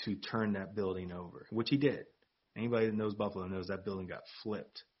to turn that building over, which he did. Anybody that knows Buffalo knows that building got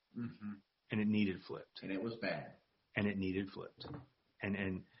flipped, and it needed flipped. And it was bad. And it needed flipped.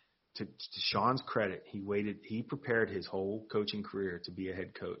 And to Sean's credit, he prepared his whole coaching career to be a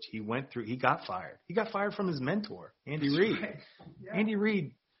head coach. He got fired. He got fired from his mentor, Andy Reid. Right. Yeah. Andy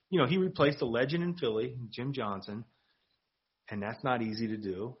Reid, he replaced a legend in Philly, Jim Johnson. And that's not easy to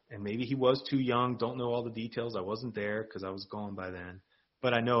do. And maybe he was too young, don't know all the details. I wasn't there because I was gone by then.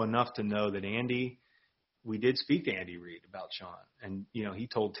 But I know enough to know that we did speak to Andy Reid about Sean. And, he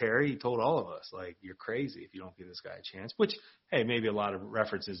told Terry, he told all of us, like, you're crazy if you don't give this guy a chance. Which, hey, maybe a lot of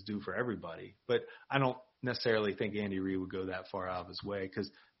references do for everybody. But I don't necessarily think Andy Reid would go that far out of his way because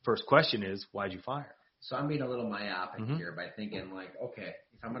first question is, why'd you fire? So I'm being a little myopic here by thinking, like, okay,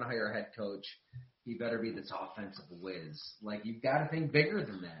 if I'm going to hire a head coach, he better be this offensive whiz. Like, you've got to think bigger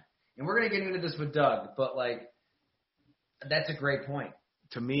than that. And we're going to get into this with Doug, but, like, that's a great point.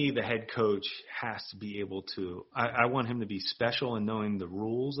 To me, the head coach has to be able to – I want him to be special in knowing the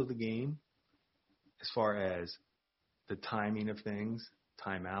rules of the game as far as the timing of things,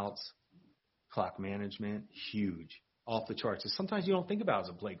 timeouts, clock management, huge, off the charts. So sometimes you don't think about it as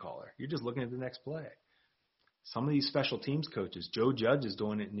a play caller. You're just looking at the next play. Some of these special teams coaches, Joe Judge is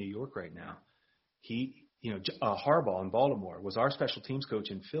doing it in New York right now. Harbaugh in Baltimore was our special teams coach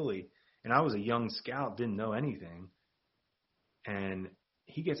in Philly, and I was a young scout, didn't know anything. And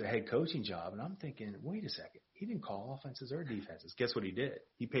he gets a head coaching job, and I'm thinking, wait a second, he didn't call offenses or defenses. Guess what he did?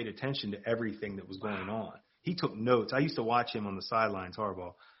 He paid attention to everything that was going on. He took notes. I used to watch him on the sidelines,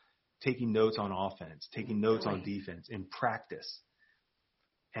 Harbaugh, taking notes on offense, taking notes on defense in practice.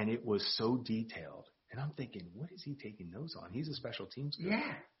 And it was so detailed. And I'm thinking, what is he taking notes on? He's a special teams coach.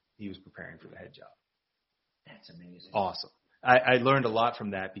 Yeah. He was preparing for the head job. That's amazing. Awesome. I learned a lot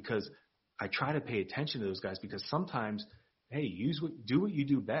from that because I try to pay attention to those guys because sometimes, hey, do what you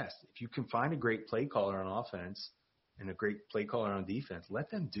do best. If you can find a great play caller on offense and a great play caller on defense, let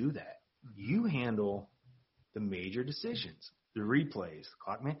them do that. You handle the major decisions, the replays, the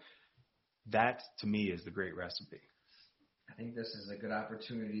clock man. That, to me, is the great recipe. I think this is a good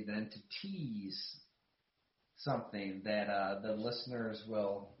opportunity then to tease something that the listeners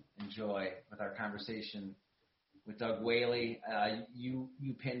will enjoy with our conversation with Doug Whaley. You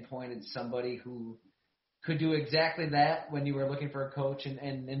pinpointed somebody who could do exactly that when you were looking for a coach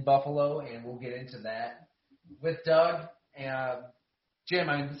in Buffalo, and we'll get into that with Doug. Jim,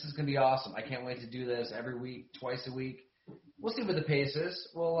 this is going to be awesome. I can't wait to do this every week, twice a week. We'll see what the pace is.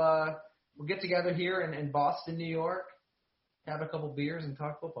 We'll get together here in Boston, New York, have a couple beers, and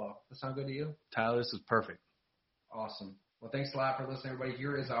talk football. Does that sound good to you? Tyler, this is perfect. Awesome. Well, thanks a lot for listening, everybody.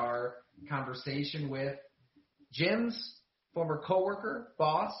 Here is our conversation with Jim's former coworker,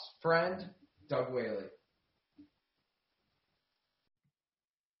 boss, friend, Doug Whaley.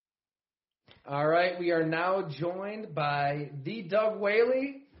 All right, we are now joined by the Doug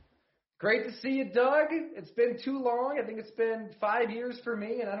Whaley. Great to see you, Doug. It's been too long. I think it's been 5 years for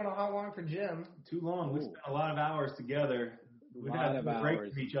me, and I don't know how long for Jim. Too long. We spent a lot of hours together. We've had a break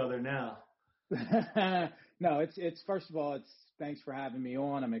from each other now. No, it's first of all, thanks for having me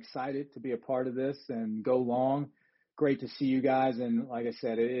on. I'm excited to be a part of this and go long. Great to see you guys, and like I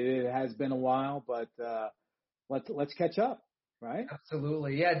said, it has been a while, but let's catch up, right?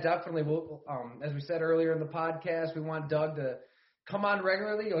 Absolutely, yeah, definitely. We'll, as we said earlier in the podcast, we want Doug to come on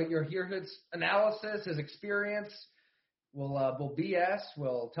regularly. You'll hear his analysis, his experience. We'll BS.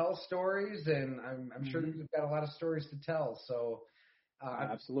 We'll tell stories, and I'm sure that you've got a lot of stories to tell. So.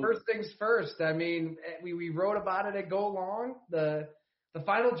 Absolutely. First things first. I mean, we wrote about it at Go Long. The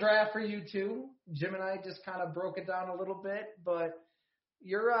final draft for you two. Jim and I just kind of broke it down a little bit, but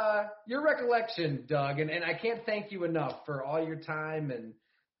your recollection, Doug, and I can't thank you enough for all your time and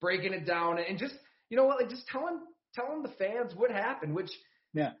breaking it down and just just telling the fans what happened, which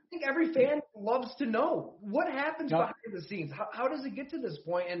I think every fan loves to know. What happens behind the scenes? How does it get to this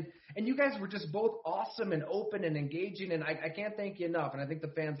point? And you guys were just both awesome and open and engaging, and I can't thank you enough, and I think the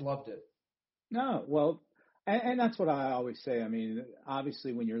fans loved it. No, well, And that's what I always say. I mean,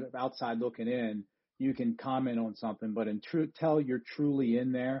 obviously, when you're outside looking in, you can comment on something, but until you're truly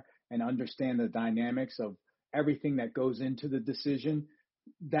in there and understand the dynamics of everything that goes into the decision,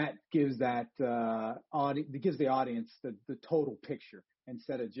 that gives gives the audience the total picture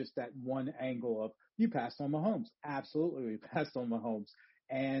instead of just that one angle of you passed on Mahomes. Absolutely, we passed on Mahomes,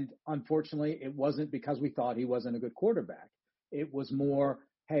 and unfortunately, it wasn't because we thought he wasn't a good quarterback. It was more,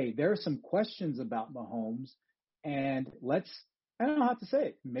 hey, there are some questions about Mahomes, and I don't know how to say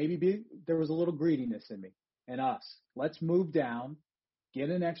it. Maybe there was a little greediness in me and us. Let's move down, get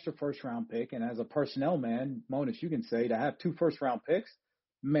an extra first-round pick, and as a personnel man, Monis, you can say to have 2 first-round picks,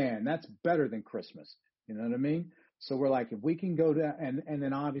 man, that's better than Christmas. You know what I mean? So we're like, if we can go to, and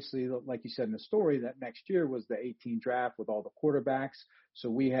then obviously, like you said in the story, that next year was the 18 draft with all the quarterbacks. So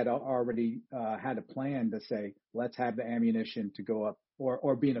we had already had a plan to say, let's have the ammunition to go up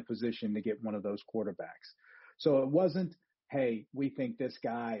or be in a position to get one of those quarterbacks. So it wasn't, hey, we think this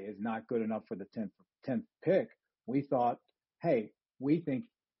guy is not good enough for the 10th pick. We thought, hey, we think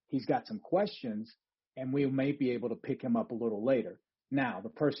he's got some questions and we may be able to pick him up a little later. Now, the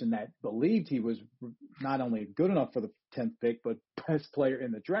person that believed he was not only good enough for the 10th pick, but best player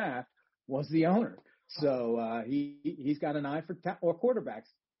in the draft was the owner. So he's got an eye for quarterbacks.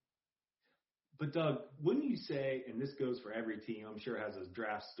 But Doug, wouldn't you say, and this goes for every team, I'm sure has a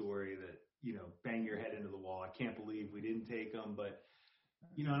draft story that, bang your head into the wall. I can't believe we didn't take him. But,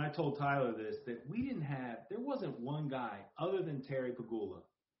 and I told Tyler this, that there wasn't one guy other than Terry Pegula,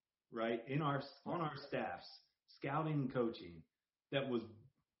 right, on our staffs, scouting and coaching, that was,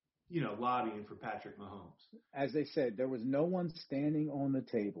 lobbying for Patrick Mahomes. As they said, there was no one standing on the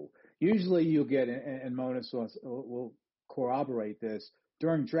table. Usually you'll get, and Monis will corroborate this,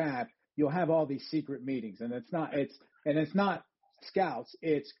 during draft, you'll have all these secret meetings, and it's not scouts,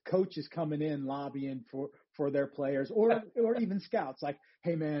 it's coaches coming in lobbying for their players or even scouts like,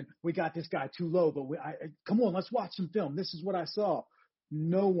 hey man, we got this guy too low, but come on, let's watch some film. This is what I saw.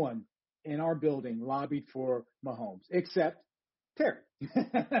 No one in our building lobbied for Mahomes except Terry.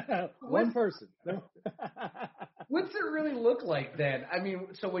 One person. What's it really look like then? I mean,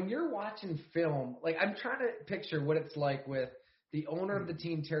 so when you're watching film, like I'm trying to picture what it's like with the owner of the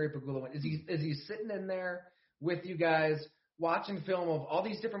team, Terry Pegula. Is he sitting in there with you guys watching film of all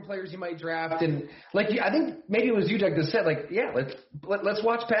these different players you might draft, and I think maybe it was you, Doug, that said yeah, let's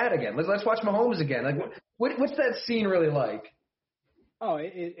watch Pat again. Let's watch Mahomes again. Like what's that scene really like? Oh,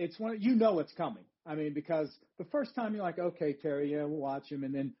 it's one. It's coming. I mean, because the first time you're like, okay, Terry, yeah, we'll watch him.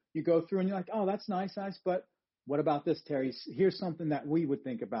 And then you go through and you're like, oh, that's nice. But what about this, Terry? Here's something that we would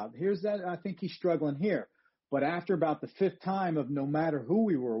think about. Here's that. I think he's struggling here. But after about the 5th time of no matter who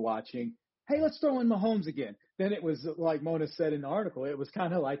we were watching, hey, let's throw in Mahomes again. Then it was like Mona said in the article, it was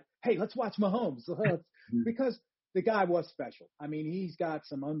kind of like, hey, let's watch Mahomes. Because the guy was special. I mean, he's got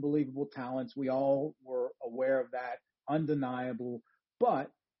some unbelievable talents. We all were aware of that, undeniable.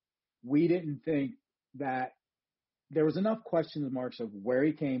 But we didn't think that there was enough question marks of where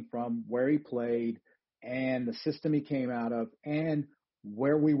he came from, where he played, and the system he came out of, and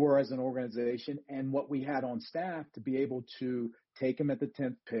where we were as an organization and what we had on staff to be able to take him at the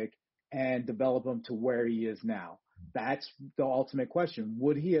 10th pick and develop him to where he is now. That's the ultimate question.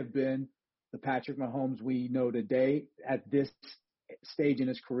 Would he have been the Patrick Mahomes we know today at this stage in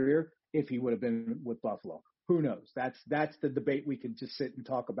his career if he would have been with Buffalo? Who knows? That's the debate we can just sit and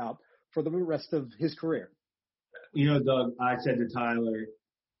talk about for the rest of his career. Doug, I said to Tyler,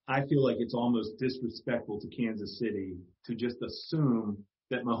 I feel like it's almost disrespectful to Kansas City to just assume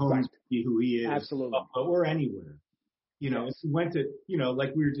that Mahomes Right. will be who he is, Absolutely. or anywhere. Yes. If he went to,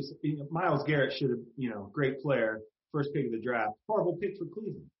 like we were just, Myles Garrett should have, great player, first pick of the draft, horrible pick for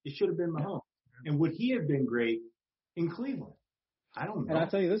Cleveland. It should have been Mahomes. And would he have been great in Cleveland? I don't know. And I'll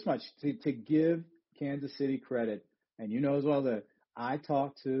tell you this much, to give Kansas City credit, and as well that I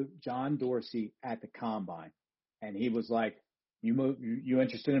talked to John Dorsey at the Combine, and he was like, you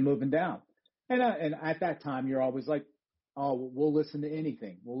interested in moving down? And at that time, you're always like, oh, we'll listen to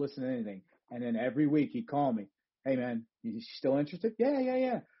anything. We'll listen to anything. And then every week he'd call me, hey, man, you still interested?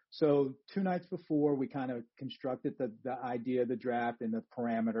 Yeah. So 2 nights before, we kind of constructed the idea of the draft and the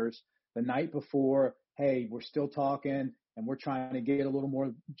parameters. The night before, hey, we're still talking, and we're trying to get a little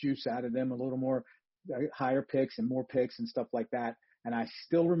more juice out of them, a little more higher picks and more picks and stuff like that. And I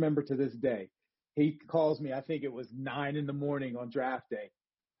still remember to this day, he calls me, I think it was 9 a.m. on draft day.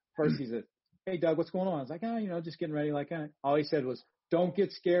 First he said, hey, Doug, what's going on? I was like, just getting ready. All he said was, don't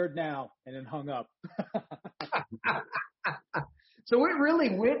get scared now, and then hung up. So it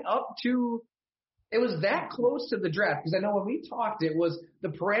really went up to It was that close to the draft because I know when we talked, it was the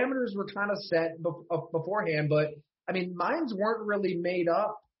parameters were kind of set beforehand, but I mean, minds weren't really made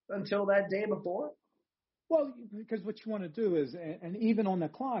up until that day before. Well, because what you want to do is, and even on the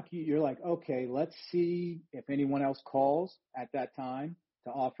clock, you're like, okay, let's see if anyone else calls at that time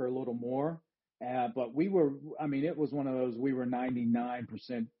to offer a little more. But it was one of those, we were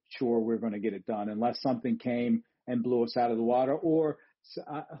 99% sure we were going to get it done unless something came and blew us out of the water. Or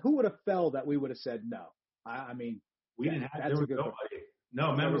who would have felt that we would have said no? We didn't have, there was nobody.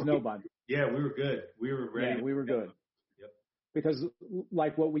 No, remember, there was nobody. We were good. We were ready. Yeah, we were good. Yep. Because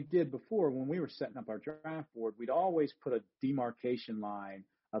like what we did before, when we were setting up our draft board, we'd always put a demarcation line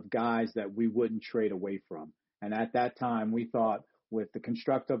of guys that we wouldn't trade away from. And at that time, we thought with the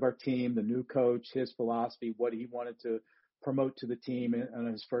construct of our team, the new coach, his philosophy, what he wanted to promote to the team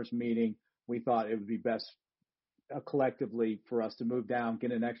in his first meeting, we thought it would be best collectively for us to move down,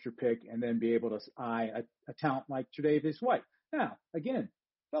 get an extra pick, and then be able to eye a talent like Tre'Davious White. Now, again,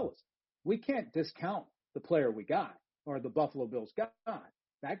 fellas, we can't discount the player we got or the Buffalo Bills got.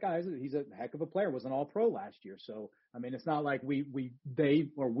 That guy, he's a heck of a player, was an all-pro last year. So, I mean, it's not like we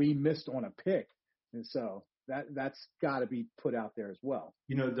missed on a pick. And so that's got to be put out there as well.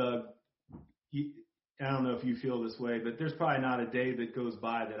 You know, Doug, I don't know if you feel this way, but there's probably not a day that goes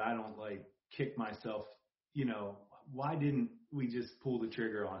by that I don't, kick myself, why didn't we just pull the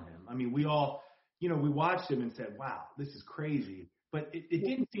trigger on him? I mean, we all, we watched him and said, wow, this is crazy. But it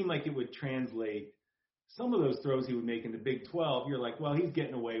didn't seem like it would translate. Some of those throws he would make in the Big 12, you're like, well, he's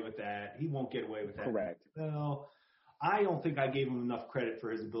getting away with that. He won't get away with that. Correct. Well, I don't think I gave him enough credit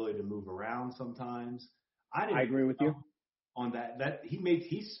for his ability to move around sometimes. I agree with you on that. That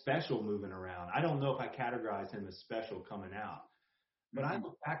he's special moving around. I don't know if I categorize him as special coming out. But I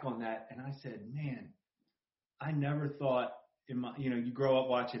look back on that and I said, man, I never thought in my, you grow up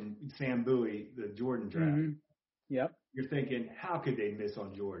watching Sam Bowie, the Jordan draft. Mm-hmm. Yep. You're thinking, how could they miss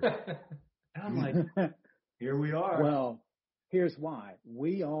on Jordan? And I'm like, here we are. Well, here's why.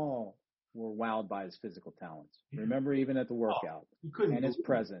 We all were wowed by his physical talents. Yeah. Remember, even at the workout and his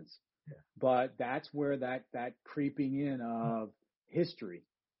presence. Yeah. But that's where that creeping in of history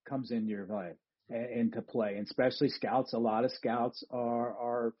comes into your life. Into play, and especially scouts. A lot of scouts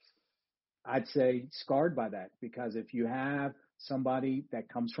are, I'd say, scarred by that, because if you have somebody that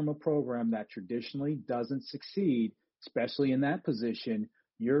comes from a program that traditionally doesn't succeed, especially in that position,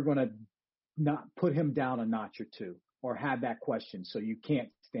 you're going to not put him down a notch or two or have that question. So you can't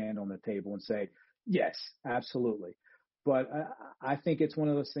stand on the table and say, yes, absolutely. But I think it's one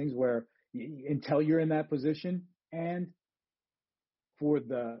of those things where until you're in that position, and for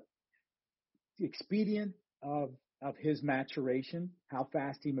the expedient of his maturation, how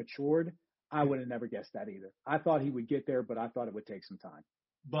fast he matured, I would have never guessed that either. I thought he would get there, but I thought it would take some time.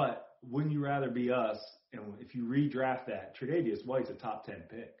 But wouldn't you rather be us? And if you redraft that, Tre'Davious White's a top 10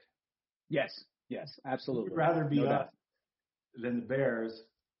 pick. Yes, absolutely. You'd rather be us than the Bears,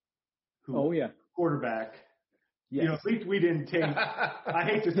 who quarterback. Yes. At least we didn't take. I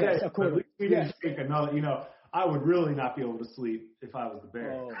hate to say it, but at least we didn't take another. I would really not be able to sleep if I was the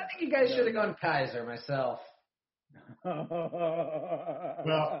Bears. I think you guys should have gone Kaiser myself.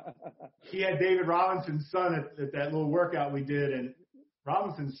 Well, he had David Robinson's son at that little workout we did, and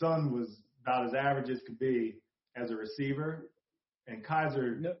Robinson's son was about as average as could be as a receiver, and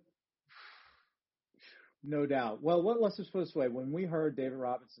Kaiser. No doubt. Well, let's just put it this way. When we heard David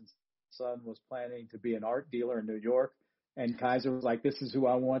Robinson's son was planning to be an art dealer in New York, and Kaiser was like, this is who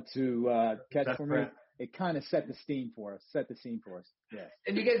I want to catch for me. It kind of set the scene for us. Yes.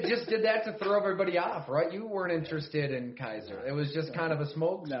 And you guys just did that to throw everybody off, right? You weren't interested in Kaiser. It was just kind of a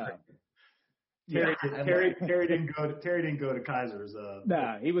smoke screen. No. Terry didn't go to Kaiser's.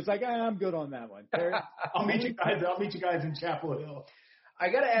 No, he was like, I'm good on that one. Terry, I'll meet you guys in Chapel Hill.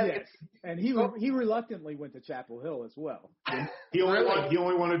 I gotta ask. Yes. And he reluctantly went to Chapel Hill as well. He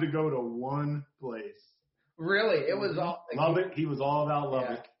only wanted to go to one place. Really, it was all Lubbock. He was all about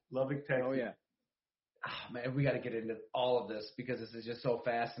Lubbock. Yeah. Lubbock, Texas. Oh yeah. Oh, man, we got to get into all of this because this is just so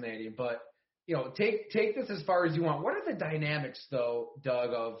fascinating. But take this as far as you want. What are the dynamics, though,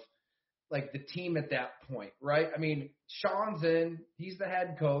 Doug, of the team at that point, right? I mean, Sean's in. He's the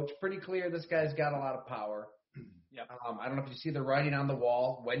head coach. Pretty clear this guy's got a lot of power. Yep. I don't know if you see the writing on the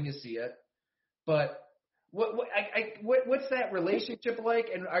wall when you see it, but what's that relationship like?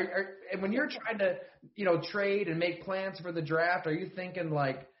 And and when you're trying to trade and make plans for the draft, are you thinking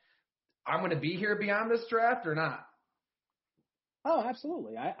I'm going to be here beyond this draft or not? Oh,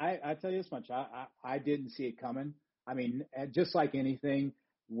 absolutely. I tell you this much. I didn't see it coming. I mean, just like anything,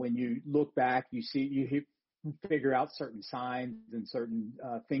 when you look back, you figure out certain signs and certain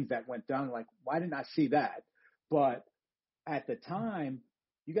things that went down. Like, why didn't I see that? But at the time,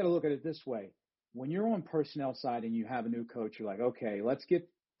 you got to look at it this way. When you're on personnel side and you have a new coach, you're like, okay, let's get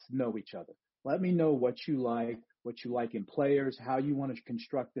to know each other. Let me know what you like in players, how you want to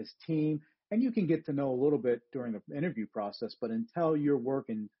construct this team. And you can get to know a little bit during the interview process, but until you're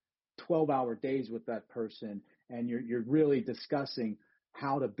working 12-hour days with that person and you're really discussing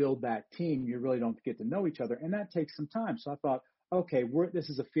how to build that team, you really don't get to know each other. And that takes some time. So I thought, okay, this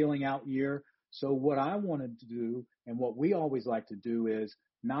is a feeling out year. So what I wanted to do and what we always like to do is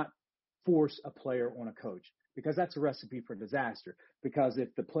not force a player on a coach, because that's a recipe for disaster. Because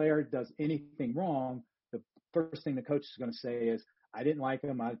if the player does anything wrong, the first thing the coach is going to say is, I didn't like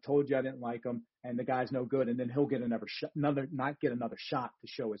him. I told you I didn't like him, and the guy's no good. And then he'll get not get another shot to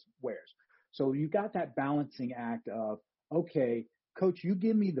show his wares. So you got that balancing act of, okay, coach, you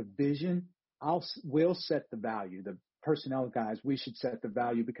give me the vision. We'll set the value. The personnel guys, we should set the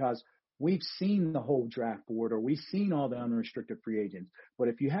value because we've seen the whole draft board or we've seen all the unrestricted free agents. But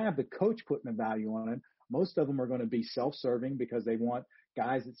if you have the coach putting a value on it, most of them are going to be self-serving because they want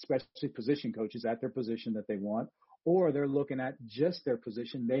guys, especially position coaches, at their position that they want, or they're looking at just their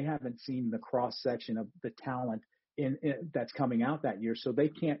position. They haven't seen the cross-section of the talent that's coming out that year, so they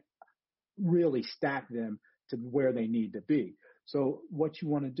can't really stack them to where they need to be. So what you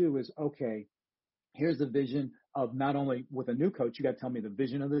want to do is, okay, here's the vision of not only with a new coach, you got to tell me the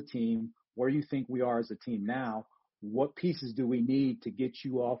vision of the team, where you think we are as a team now, what pieces do we need to get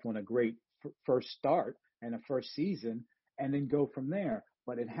you off on a great first start and a first season, and then go from there.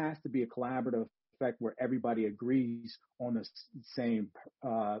 But it has to be a collaborative effect where everybody agrees on the same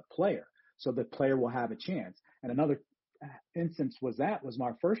player, so the player will have a chance. And another instance was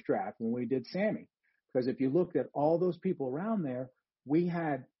my first draft when we did Sammy, because if you looked at all those people around there, we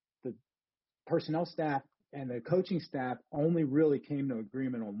had the personnel staff and the coaching staff only really came to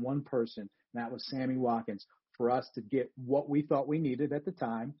agreement on one person, and that was Sammy Watkins, for us to get what we thought we needed at the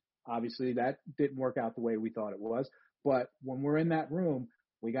time. Obviously, that didn't work out the way we thought it was. But when we're in that room,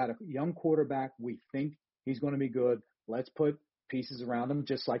 we got a young quarterback. We think he's going to be good. Let's put pieces around him,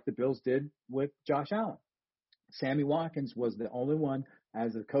 just like the Bills did with Josh Allen. Sammy Watkins was the only one,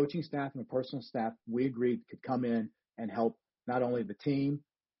 as a coaching staff and a personal staff, we agreed could come in and help not only the team,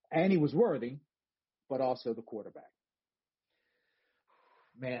 and he was worthy, but also the quarterback.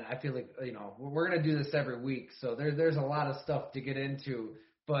 Man, I feel like, we're going to do this every week, so there's a lot of stuff to get into.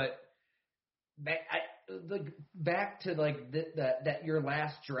 But back to that your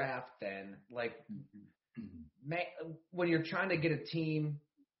last draft, then, when you're trying to get a team,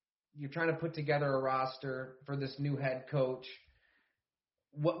 you're trying to put together a roster for this new head coach.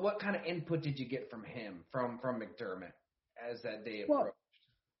 What kind of input did you get from him, from McDermott, as that day approached?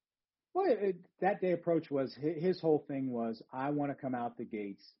 Well, that day approach was, his whole thing was, I want to come out the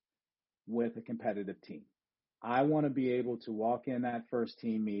gates with a competitive team. I want to be able to walk in that first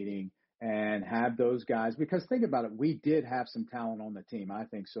team meeting and have those guys, because think about it, we did have some talent on the team. I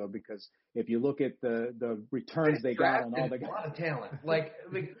think so, because if you look at the returns they got on all the guys. A lot of talent.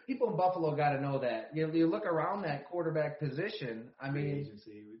 People in Buffalo got to know that. You look around that quarterback position, and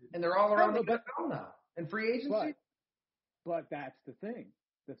they're all around the NFL now. And free agency. But that's the thing.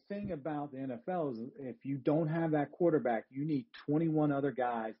 The thing about the NFL is, if you don't have that quarterback, you need 21 other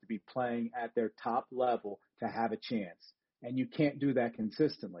guys to be playing at their top level to have a chance. And you can't do that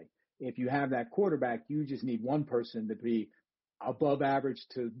consistently. If you have that quarterback, you just need one person to be above average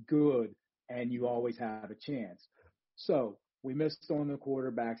to good, and you always have a chance. So we missed on the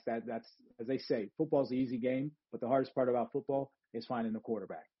quarterbacks. That's, as they say, football's an easy game, but the hardest part about football is finding the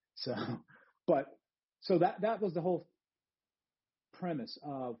quarterback. So that was the whole premise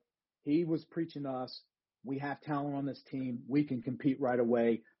of, he was preaching to us, we have talent on this team, we can compete right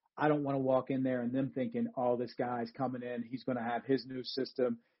away. I don't want to walk in there and them thinking, oh, this guy's coming in, he's going to have his new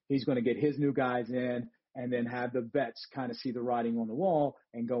system, he's going to get his new guys in, and then have the vets kind of see the writing on the wall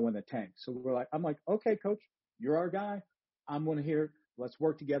and go in the tank. So I'm like, okay, coach, you're our guy. I'm going to hear, let's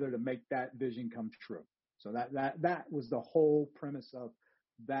work together to make that vision come true. So that was the whole premise of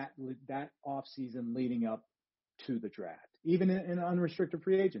that off season leading up to the draft. Even in unrestricted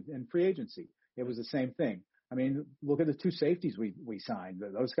free agency, it was the same thing. I mean, look at the two safeties we signed.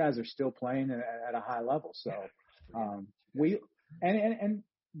 Those guys are still playing at a high level. So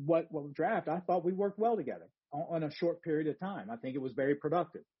what draft, I thought we worked well together on a short period of time. I think it was very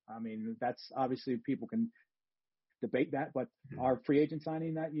productive. I mean, that's obviously, people can debate that, but our free agent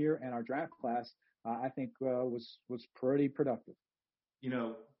signing that year and our draft class, I think was pretty productive.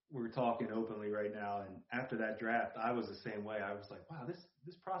 We're talking openly right now, and after that draft, I was the same way. I was like, wow,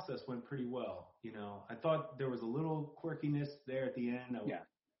 this process went pretty well. You know, I thought there was a little quirkiness there at the end.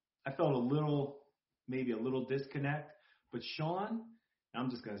 I felt maybe a little disconnect. But Sean, I'm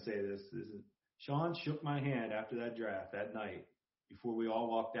just going to say this. Sean shook my hand after that draft that night before we all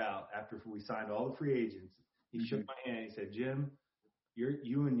walked out, after we signed all the free agents. He shook my hand. He said, Jim,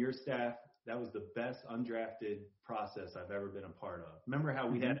 you and your staff, that was the best undrafted process I've ever been a part of. Remember how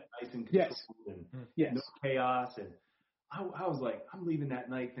we had it nice and controlled and no chaos? And I was like, I'm leaving that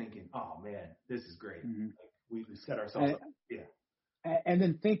night thinking, oh, man, this is great. Like, we set ourselves up. Yeah. And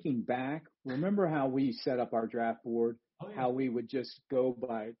then thinking back, remember how we set up our draft board, how we would just go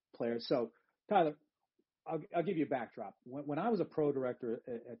by players. So, Tyler, I'll give you a backdrop. When I was a pro director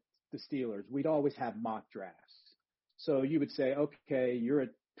at the Steelers, we'd always have mock drafts. So you would say, okay, you're at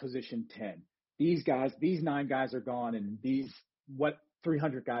position 10. These 9 guys are gone, and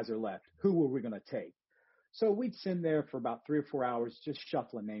 300 guys are left. Who are we going to take? So we'd sit there for about 3 or 4 hours just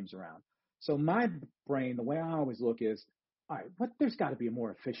shuffling names around. So my brain, the way I always look is, all right, there's got to be a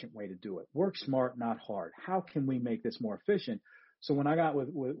more efficient way to do it. Work smart, not hard. How can we make this more efficient? So when I got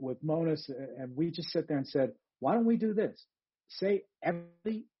with Monas, and we just sit there and said, why don't we do this? Say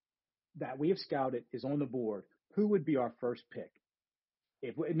everybody that we have scouted is on the board. Who would be our first pick?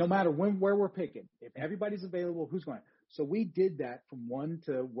 No matter where we're picking, if everybody's available, who's going? So we did that from 1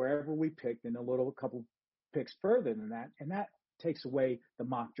 to wherever we picked, and a couple picks further than that, and that takes away the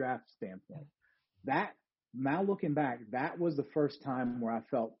mock draft standpoint. That, now looking back, that was the first time where I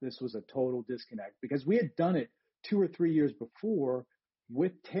felt this was a total disconnect, because we had done it 2 or 3 years before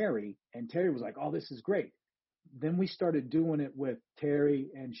with Terry, and Terry was like, oh, this is great. Then we started doing it with Terry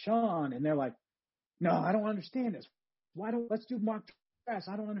and Sean, and they're like, no, I don't understand this. Let's do mock drafts.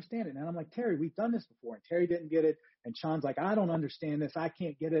 I don't understand it. And I'm like, Terry, we've done this before. And Terry didn't get it. And Sean's like, I don't understand this. I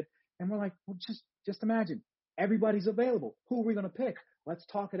can't get it. And we're like, well, just imagine. Everybody's available. Who are we going to pick? Let's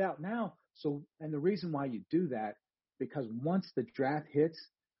talk it out now. So, and the reason why you do that, because once the draft hits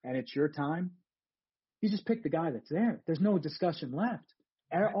and it's your time, you just pick the guy that's there. There's no discussion left.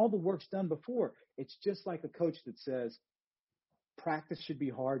 All the work's done before. It's just like a coach that says, practice should be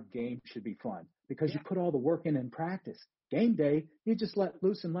hard, game should be fun, because you put all the work in practice. Game day, you just let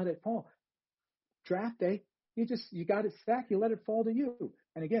loose and let it fall. Draft day, you got it stacked, you let it fall to you.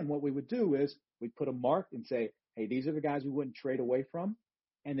 And again, what we would do is we'd put a mark and say, hey, these are the guys we wouldn't trade away from.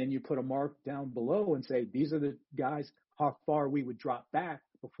 And then you put a mark down below and say, these are the guys how far we would drop back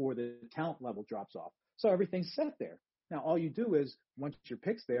before the talent level drops off. So everything's set there. Now, all you do is once your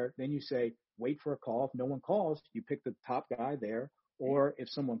pick's there, then you say, wait for a call. If no one calls, you pick the top guy there. Or if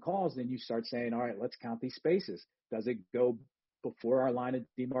someone calls, then you start saying, all right, let's count these spaces. Does it go before our line of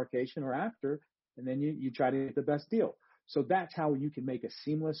demarcation or after? And then you try to get the best deal. So that's how you can make a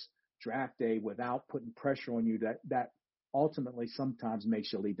seamless draft day without putting pressure on you that ultimately sometimes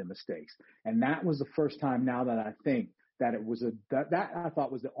makes you lead to mistakes. And that was the first time now that I think that it was that I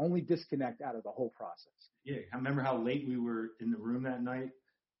thought was the only disconnect out of the whole process. Yeah. I remember how late we were in the room that night.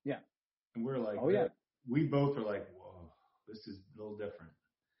 Yeah. And we're like, we both were like, whoa, this is a little different.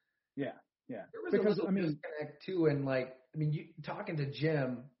 Yeah. Yeah. There was a little disconnect too. And you talking to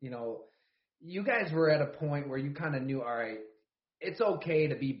Jim, you guys were at a point where you kind of knew, all right, it's okay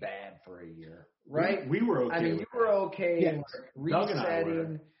to be bad for a year, right? We were okay. You were okay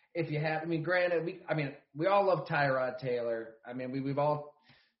resetting. If you have, granted, we all love Tyrod Taylor. We've all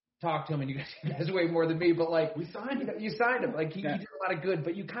talked to him, and you guys way more than me. But we signed him. You signed him. He did a lot of good,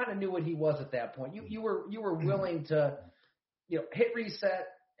 but you kind of knew what he was at that point. You were willing to, hit reset,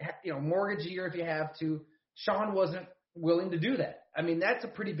 mortgage a year if you have to. Sean wasn't willing to do that. That's a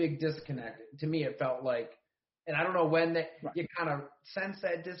pretty big disconnect to me. It felt like, and I don't know when you kind of sense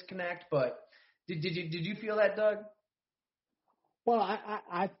that disconnect, but did you feel that, Doug? Well,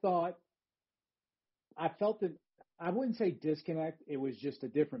 I felt that I wouldn't say disconnect. It was just a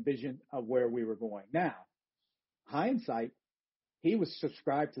different vision of where we were going. Now, hindsight, he was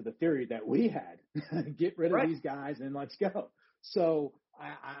subscribed to the theory that we had. Get rid of these guys and let's go. So,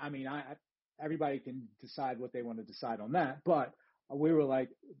 everybody can decide what they want to decide on that. But we were like,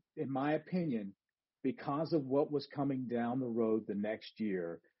 in my opinion, because of what was coming down the road the next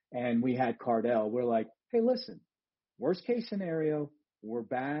year, and we had Cardell, we're like, hey, listen, worst case scenario, we're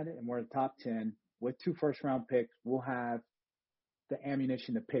bad and we're in the top 10 with 2 first-round picks. We'll have the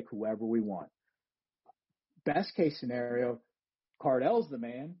ammunition to pick whoever we want. Best case scenario, Cardell's the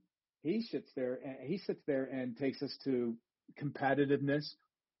man. He sits there and takes us to competitiveness,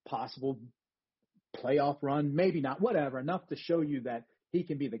 possible playoff run, maybe not, whatever, enough to show you that he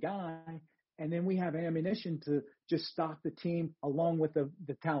can be the guy. And then we have ammunition to just stock the team along with the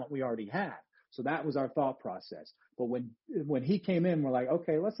talent we already have. So that was our thought process. But when he came in, we're like,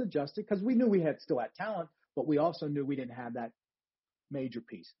 okay, let's adjust it, because we knew we still had talent, but we also knew we didn't have that major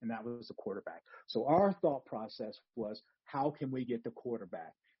piece, and that was the quarterback. So our thought process was, how can we get the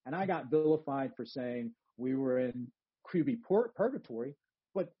quarterback? And I got vilified for saying we were in QB purgatory,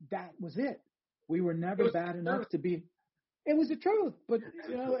 but that was it. We were never bad enough to be. It was the truth, but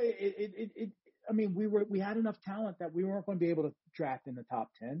you know, I mean, we had enough talent that we weren't going to be able to draft in the top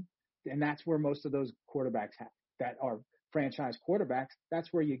 10, and that's where most of those quarterbacks that are franchise quarterbacks.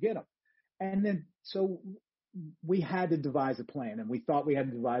 That's where you get them. And then so we had to devise a plan, and we thought we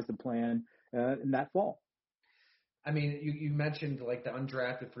had to devise the plan in that fall. I mean, you mentioned like the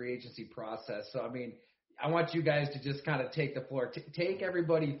undrafted free agency process. So, I mean, I want you guys to just kind of take the floor. Take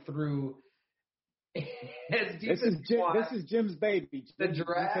everybody through as deep this is Jim's baby. The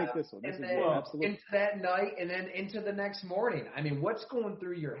draft, take this one. This and is then absolutely. into that night, and then into the next morning. I mean, what's going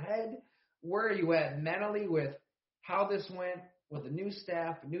through your head? Where are you at mentally with how this went with a new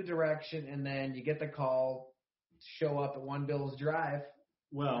staff, a new direction, and then you get the call to show up at One Bills Drive?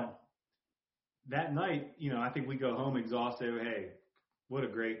 Well, that night, you know, I think we go home exhausted. Hey, what a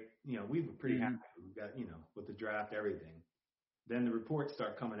great, you know, we were pretty happy. We got, you know, with the draft, everything. Then the reports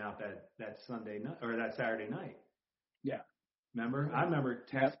start coming out that Sunday night or that Saturday night. Yeah. Remember? I remember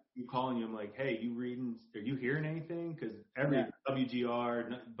texting you, calling you. I'm like, hey, are you hearing anything? Because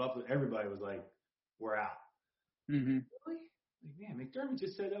WGR, Buffalo, everybody was like, we're out. Mm-hmm. Really? Like, man, McDermott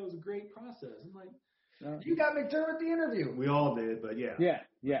just said that was a great process. I'm like, you got McDermott the interview. We all did, but yeah.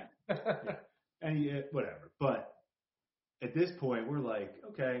 Yeah. And whatever. But at this point, we're like,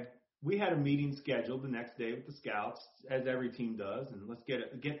 okay, we had a meeting scheduled the next day with the scouts, as every team does, and let's get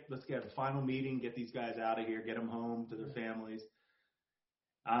a final meeting, get these guys out of here, get them home to their families.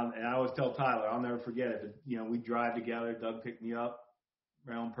 And I always tell Tyler, I'll never forget it. You know, we drive together. Doug picked me up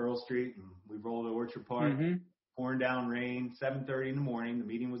around Pearl Street, and we rolled to Orchard Park, pouring down rain, 7:30 in the morning. The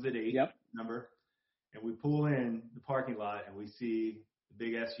meeting was at 8. Yep. Remember? And we pull in the parking lot, and we see the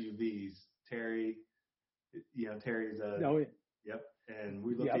big SUVs. Terry's Yep. And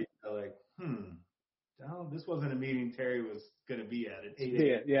we look at each other like, no, this wasn't a meeting Terry was going to be at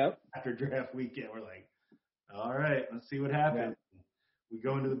 8 a.m. after draft weekend. We're like, all right, let's see what happens. Yeah. We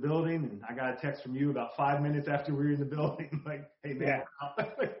go into the building, and I got a text from you about 5 minutes after we were in the building, like, hey, man,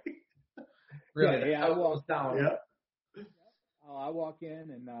 really? Yeah, I walked down. Yeah. I walk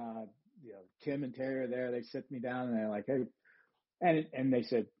in, and Tim and Terry are there. They sit me down, and they're like, hey, and they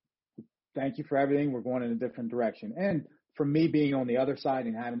said, thank you for everything. We're going in a different direction. And for me being on the other side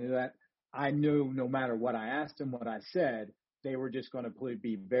and having to do that, I knew no matter what I asked them, what I said, they were just going to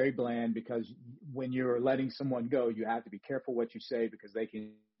be very bland, because when you're letting someone go, you have to be careful what you say, because they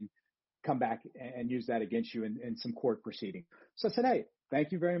can come back and use that against you in some court proceeding. So I said, hey,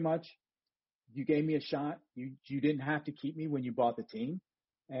 thank you very much. You gave me a shot. You didn't have to keep me when you bought the team,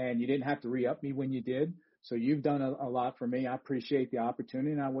 and you didn't have to re-up me when you did. So you've done a lot for me. I appreciate the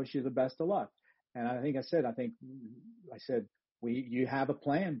opportunity, and I wish you the best of luck. And I said, you have a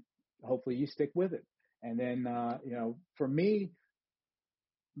plan. Hopefully you stick with it. And then, for me,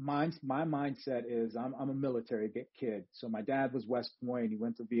 my mindset is I'm a military kid. So my dad was West Point. He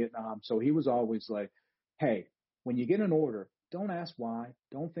went to Vietnam. So he was always like, hey, when you get an order, don't ask why.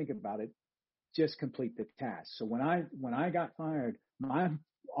 Don't think about it. Just complete the task. So when I got fired, my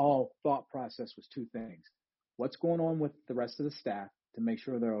thought process was 2 things. What's going on with the rest of the staff to make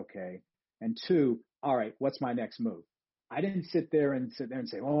sure they're okay? And 2, all right, what's my next move? I didn't sit there and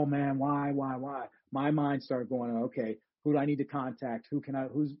say, oh man, why? My mind started going, okay, who do I need to contact?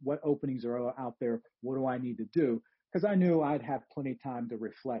 What openings are out there? What do I need to do? Because I knew I'd have plenty of time to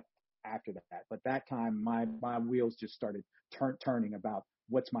reflect after that. But that time, my wheels just started turning about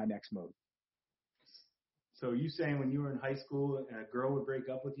what's my next move. So are you saying when you were in high school and a girl would break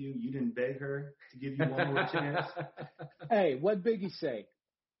up with you, you didn't beg her to give you one more chance? Hey, what Biggie say?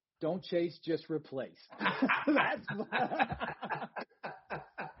 Don't chase, just replace. That's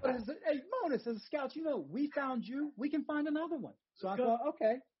hey, Monis, as a scout, we found you. We can find another one. So I thought,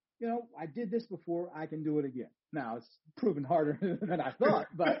 okay, I did this before. I can do it again. Now, it's proven harder than I thought,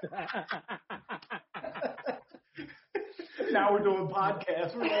 but. Now we're doing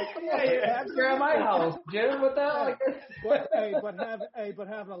podcasts. We're like, you're at my house, Jim. What the hell? But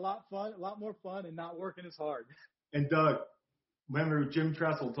having a lot more fun, and not working as hard. And Doug, remember Jim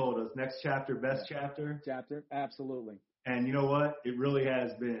Tressel told us, next chapter, best chapter? Chapter, absolutely. And you know what? It really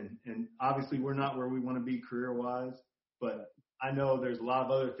has been. And obviously we're not where we want to be career-wise, but I know there's a lot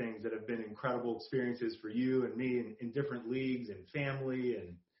of other things that have been incredible experiences for you and me in different leagues and family.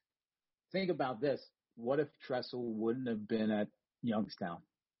 And think about this. What if Tressel wouldn't have been at Youngstown?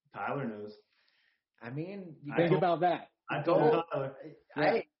 Tyler knows. I mean, you Think about that. I told Tyler.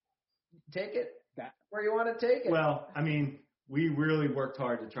 Hey, take it where you want to take it. Well, I mean, we really worked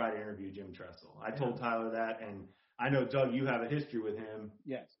hard to try to interview Jim Tressel. I told Tyler that, and I know, Doug, you have a history with him.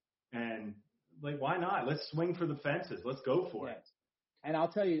 Yes. And, why not? Let's swing for the fences. Let's go for it. And I'll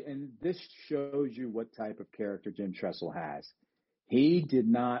tell you, and this shows you what type of character Jim Tressel has. He did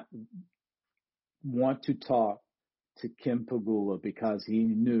not want to talk to Kim Pegula because he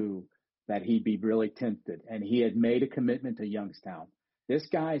knew that he'd be really tempted, and he had made a commitment to Youngstown. This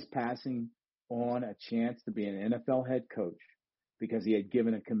guy is passing on a chance to be an NFL head coach because he had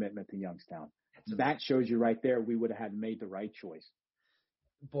given a commitment to Youngstown. That shows you right there we would have had made the right choice.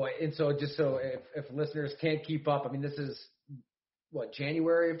 Boy, and so just so if listeners can't keep up, I mean, this is,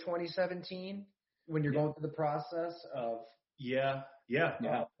 January of 2017 when you're going through the process of – Yeah.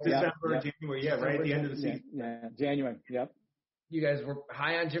 December, January, right at the end of the season. Yeah, January, yep. You guys were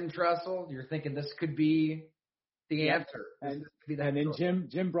high on Jim Tressel. You're thinking this could be the answer. And then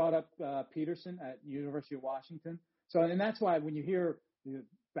Jim brought up Peterson at University of Washington. So, and that's why when you hear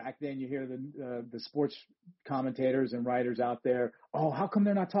back then, you hear the sports commentators and writers out there, oh, how come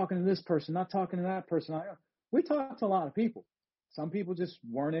they're not talking to this person, not talking to that person? We talked to a lot of people. Some people just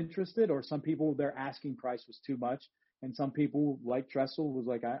weren't interested, or some people, their asking price was too much. And some people, like Tressel, was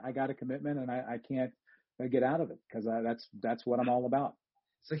like, I got a commitment and I can't get out of it because that's what I'm all about.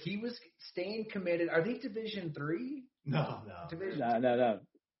 So he was staying committed. Are they Division III? No. Division No.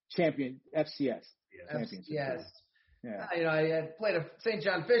 Champion, FCS. Yes. Yeah. I had played a St.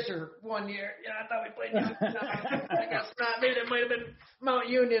 John Fisher one year. Yeah, I thought we played. I guess not. Maybe it might have been Mount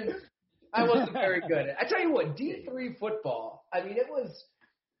Union. I wasn't very good at it. I tell you what, D3 football, I mean, it was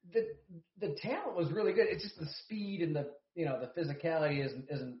the talent was really good. It's just the speed and the physicality isn't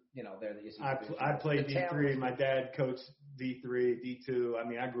there that you see. I played D3. My dad coached D3, D2. I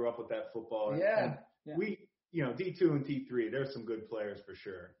mean, I grew up with that football. Yeah. We, D2 and T3, there's some good players for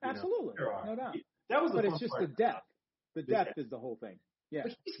sure. Absolutely. There are. No doubt. That was but it's just part. the depth. The depth is the whole thing. Yeah.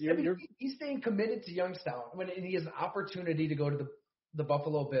 He's staying committed to Youngstown when he has an opportunity to go to the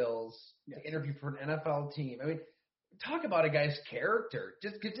Buffalo Bills to interview for an NFL team. I mean, talk about a guy's character.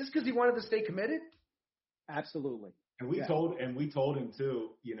 Just because he wanted to stay committed? Absolutely. And we told him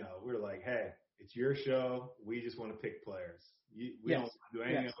too, we were like, hey, it's your show. We just want to pick players. We don't do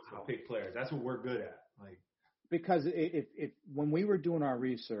anything else but pick players. That's what we're good at. Because if when we were doing our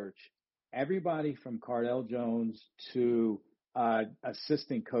research, everybody from Cardell Jones to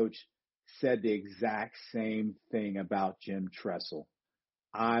assistant coach said the exact same thing about Jim Tressel.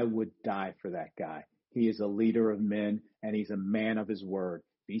 I would die for that guy. He is a leader of men, and he's a man of his word.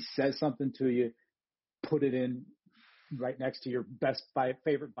 If he says something to you, put it in right next to your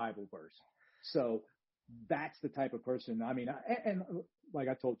favorite Bible verse. So that's the type of person. I mean, and like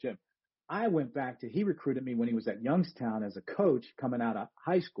I told Jim, I went back to, he recruited me when he was at Youngstown as a coach coming out of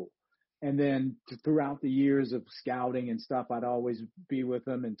high school. And then throughout the years of scouting and stuff, I'd always be with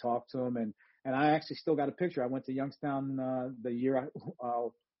him and talk to him. And I actually still got a picture. I went to Youngstown the year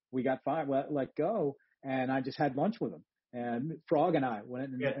we got let go, and I just had lunch with him. And Frog and I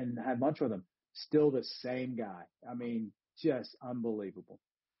went and had lunch with him. Still the same guy. I mean, just unbelievable.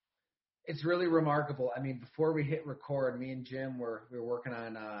 It's really remarkable. I mean, before we hit record, me and Jim we were working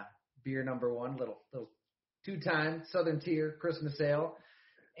on beer number one, little 2-time Southern Tier Christmas ale.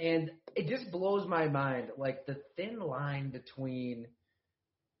 And it just blows my mind, like the thin line between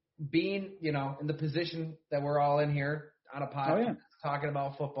being, in the position that we're all in here on a podcast talking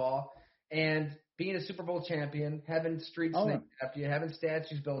about football and being a Super Bowl champion, having streets named after you, having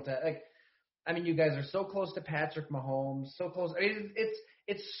statues built at. You guys are so close to Patrick Mahomes, so close. I mean,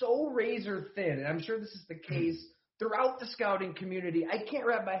 it's so razor thin, and I'm sure this is the case throughout the scouting community. I can't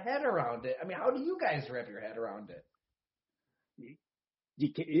wrap my head around it. I mean, how do you guys wrap your head around it?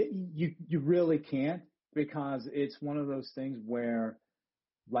 You really can't, because it's one of those things where,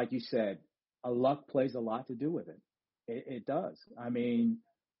 like you said, luck plays a lot to do with it. It does. I mean,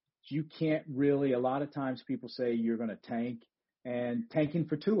 you can't really, a lot of times people say you're going to tank, and tanking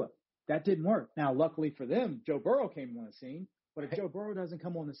for Tua. That didn't work. Now, luckily for them, Joe Burrow came on the scene, but if Joe Burrow doesn't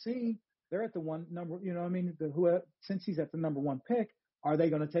come on the scene, they're at the one number, since he's at the number one pick, are they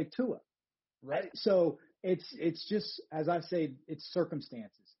going to take Tua? Right. So it's just, as I say, it's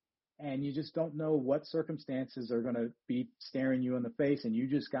circumstances, and you just don't know what circumstances are going to be staring you in the face, and you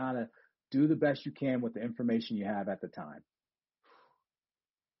just got to do the best you can with the information you have at the time.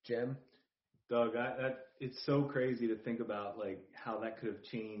 Jim? Doug, it's so crazy to think about how that could have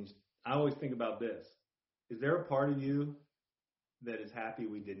changed. I always think about this. Is there a part of you that is happy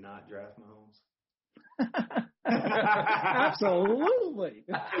we did not draft Mahomes? Absolutely.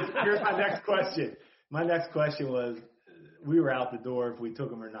 Here's my next question. My next question was, we were out the door if we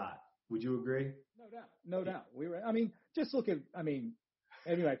took him or not. Would you agree? No doubt. Just look at,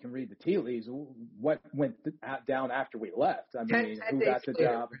 anybody can read the tea leaves. What went down after we left? Who got the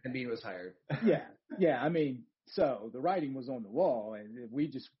job? Embiid was hired. Yeah. So the writing was on the wall, and we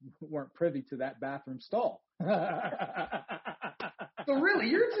just weren't privy to that bathroom stall. So really,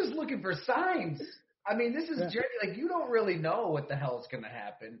 you're just looking for signs. This is like you don't really know what the hell is going to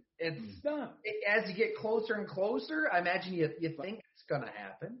happen. As you get closer and closer, I imagine you think it's going to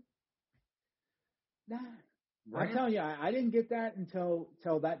happen. Nah. Right? I'm telling you, I didn't get that until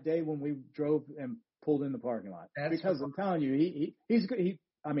that day when we drove and pulled in the parking lot. Because I'm telling you, he's good.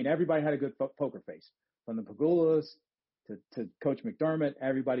 Everybody had a good poker face. From the Pegulas to Coach McDermott,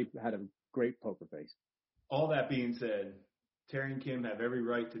 everybody had a great poker face. All that being said, Terry and Kim have every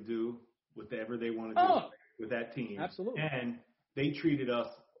right to do whatever they want to do with that team. Absolutely. And they treated us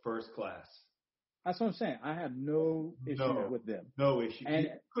first class. That's what I'm saying. I have no issue with them. No issue. And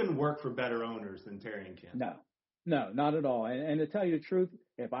you couldn't work for better owners than Terry and Kim. No, not at all. And to tell you the truth,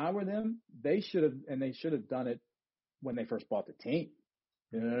 if I were them, they should have done it when they first bought the team.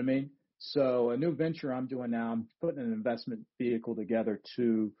 You know what I mean? So a new venture I'm doing now, I'm putting an investment vehicle together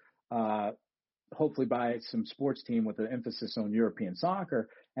to hopefully buy some sports team with an emphasis on European soccer.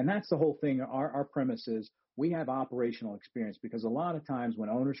 And that's the whole thing. Our premise is we have operational experience, because a lot of times when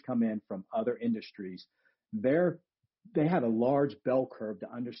owners come in from other industries, they have a large bell curve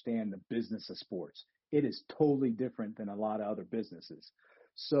to understand the business of sports. It is totally different than a lot of other businesses.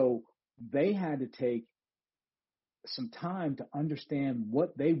 So they had to take some time to understand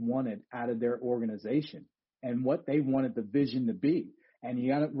what they wanted out of their organization and what they wanted the vision to be. And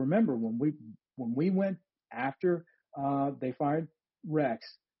you got to remember, when we went after they fired Rex,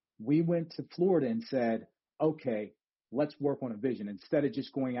 we went to Florida and said, okay, let's work on a vision, instead of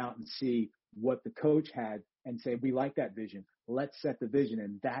just going out and see what the coach had and say, we like that vision. Let's set the vision.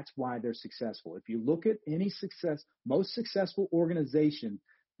 And that's why they're successful. If you look at any most successful organization,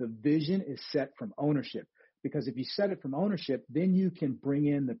 the vision is set from ownership. Because if you set it from ownership, then you can bring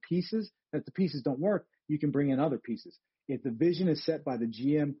in the pieces. If the pieces don't work, you can bring in other pieces. If the vision is set by the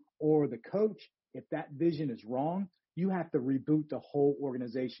GM or the coach, if that vision is wrong, you have to reboot the whole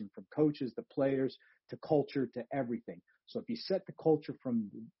organization, from coaches to players to culture to everything. So if you set the culture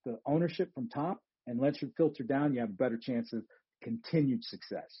from the ownership from top and let it filter down, you have a better chance of continued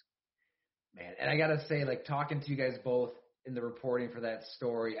success. Man, and I got to say, like, talking to you guys both in the reporting for that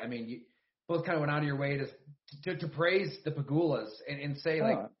story, you both kind of went out of your way to praise the Pegulas and say,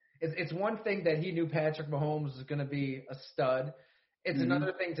 like, it's one thing that he knew Patrick Mahomes was going to be a stud. It's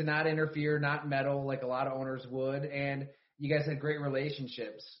another thing to not interfere, not meddle like a lot of owners would. And you guys had great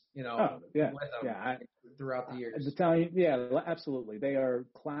relationships, with them throughout the years. Absolutely. They are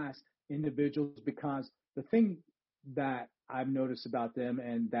class individuals, because the thing that I've noticed about them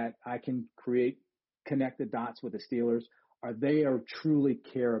and that I can connect the dots with the Steelers they are truly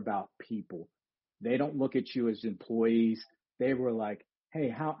care about people. They don't look at you as employees. They were like,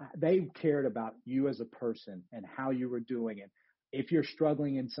 hey, they cared about you as a person and how you were doing it. If you're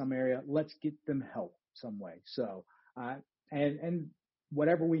struggling in some area, let's get them help some way. So, and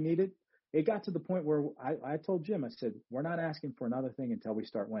whatever we needed, it got to the point where I told Jim, I said, we're not asking for another thing until we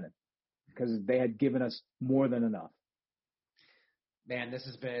start winning, because they had given us more than enough. Man, this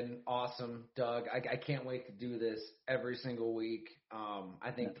has been awesome, Doug. I can't wait to do this every single week.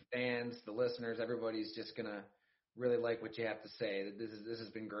 I think the fans, the listeners, everybody's just going to really like what you have to say. This has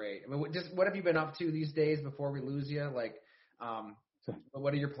been great. What have you been up to these days before we lose you? Like,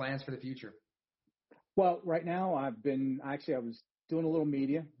 what are your plans for the future? Well, right now I was doing a little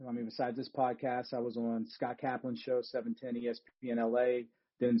media. Besides this podcast, I was on Scott Kaplan's show, 710 ESPN LA,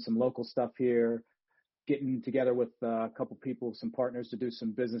 doing some local stuff here, getting together with a couple people, some partners to do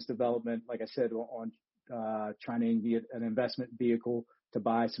some business development. Like I said, on trying to get an investment vehicle to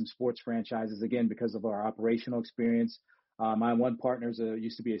buy some sports franchises, again, because of our operational experience. My one partner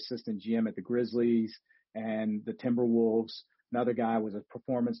used to be assistant GM at the Grizzlies and the Timberwolves. Another guy was a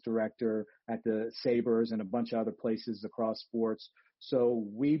performance director at the Sabres and a bunch of other places across sports. So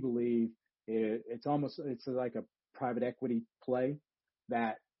we believe it's like a private equity play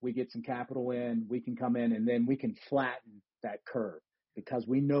that we get some capital in, we can come in, and then we can flatten that curve, because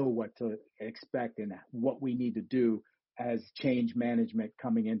we know what to expect and what we need to do as change management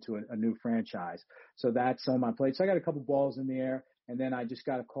coming into a new franchise. So that's on my plate. So I got a couple balls in the air, and then I just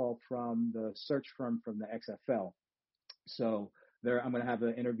got a call from the search firm from the XFL. So I'm going to have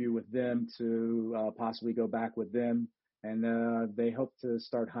an interview with them to possibly go back with them, and they hope to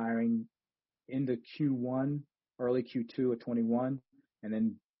start hiring into Q1, early Q2 of 21, and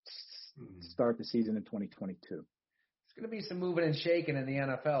then start the season in 2022. It's going to be some moving and shaking in the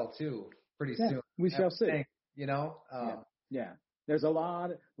NFL too, pretty soon. We shall see. You know. Yeah. There's a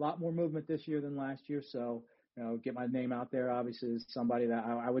lot more movement this year than last year. So, get my name out there. Obviously, as somebody that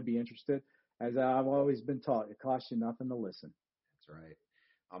I would be interested. As I've always been taught, it costs you nothing to listen. That's right.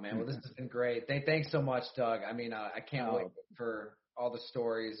 Oh man, well, this has been great. Thanks so much, Doug. I mean, I can't wait for all the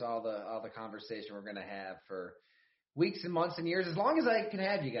stories, all the conversation we're gonna have for weeks and months and years, as long as I can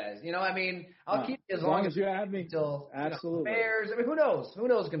have you guys. I mean, I'll keep you as long as you have me. Until absolutely. Bears. I mean, who knows?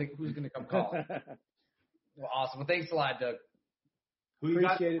 Who's gonna come call? Well, awesome. Well, thanks a lot, Doug. Who you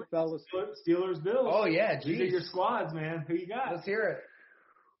Appreciate got? It, fellas. Steelers, Bills. Oh yeah, These are your squads, man. Who you got? Let's hear it.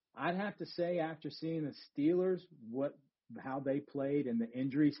 I'd have to say, after seeing the Steelers, how they played and the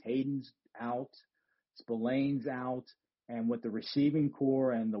injuries, Hayden's out, Spillane's out, and with the receiving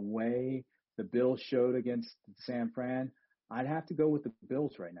core and the way the Bills showed against San Fran, I'd have to go with the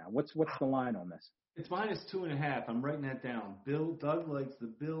Bills right now. What's the line on this? It's -2.5. I'm writing that down. Doug likes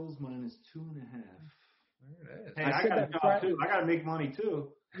the Bills -2.5. There it is. Hey, I got a job too. I got to make money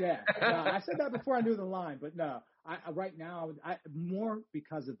too. Yeah, I said that before I knew the line, but no. Right now, I more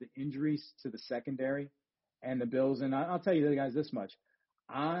because of the injuries to the secondary and the Bills. And I'll tell you guys this much.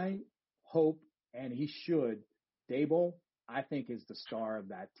 I hope, and he should, Dable, I think, is the star of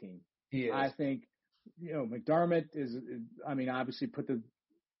that team. He is. I think, McDermott obviously put the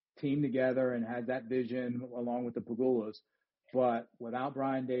team together and had that vision along with the Pagulas. But without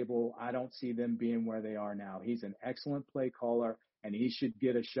Brian Dable, I don't see them being where they are now. He's an excellent play caller, and he should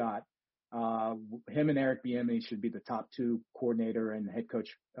get a shot. Him and Eric Bieniemy should be the top two coordinator and head coach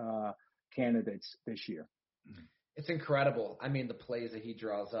candidates this year. It's incredible. I mean, the plays that he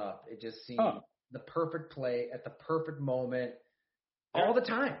draws up, it just seems the perfect play at the perfect moment all the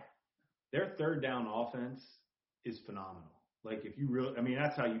time. Their third down offense is phenomenal. Like if you really,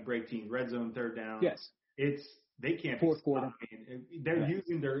 that's how you break teams. Red zone, third down. Yes. They can't. Fourth quarter. They're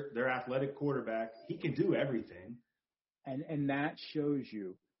using their athletic quarterback. He can do everything. And that shows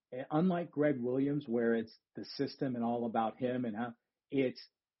you, unlike Greg Williams, where it's the system and all about him and how it's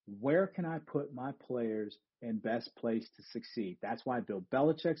where can I put my players in best place to succeed. That's why Bill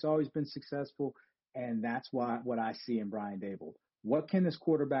Belichick's always been successful, and that's what I see in Brian Dable. What can this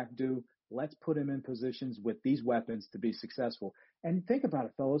quarterback do? Let's put him in positions with these weapons to be successful. And think about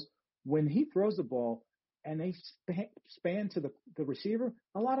it, fellas. When he throws the ball and they span to the receiver,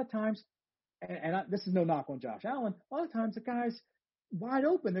 a lot of times, this is no knock on Josh Allen, a lot of times the guy's wide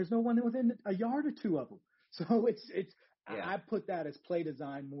open. There's no one within a yard or two of them. So I put that as play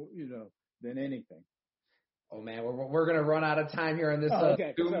design more, than anything. Oh man, we're gonna run out of time here on this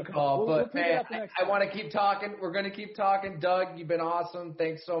Zoom call, but man, I want to keep talking. We're gonna keep talking. Doug, you've been awesome.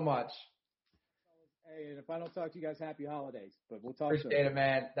 Thanks so much. Hey, and if I don't talk to you guys, happy holidays. But we'll talk Appreciate soon. it,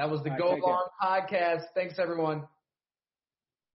 man. That was the Go Long Podcast. Thanks, everyone.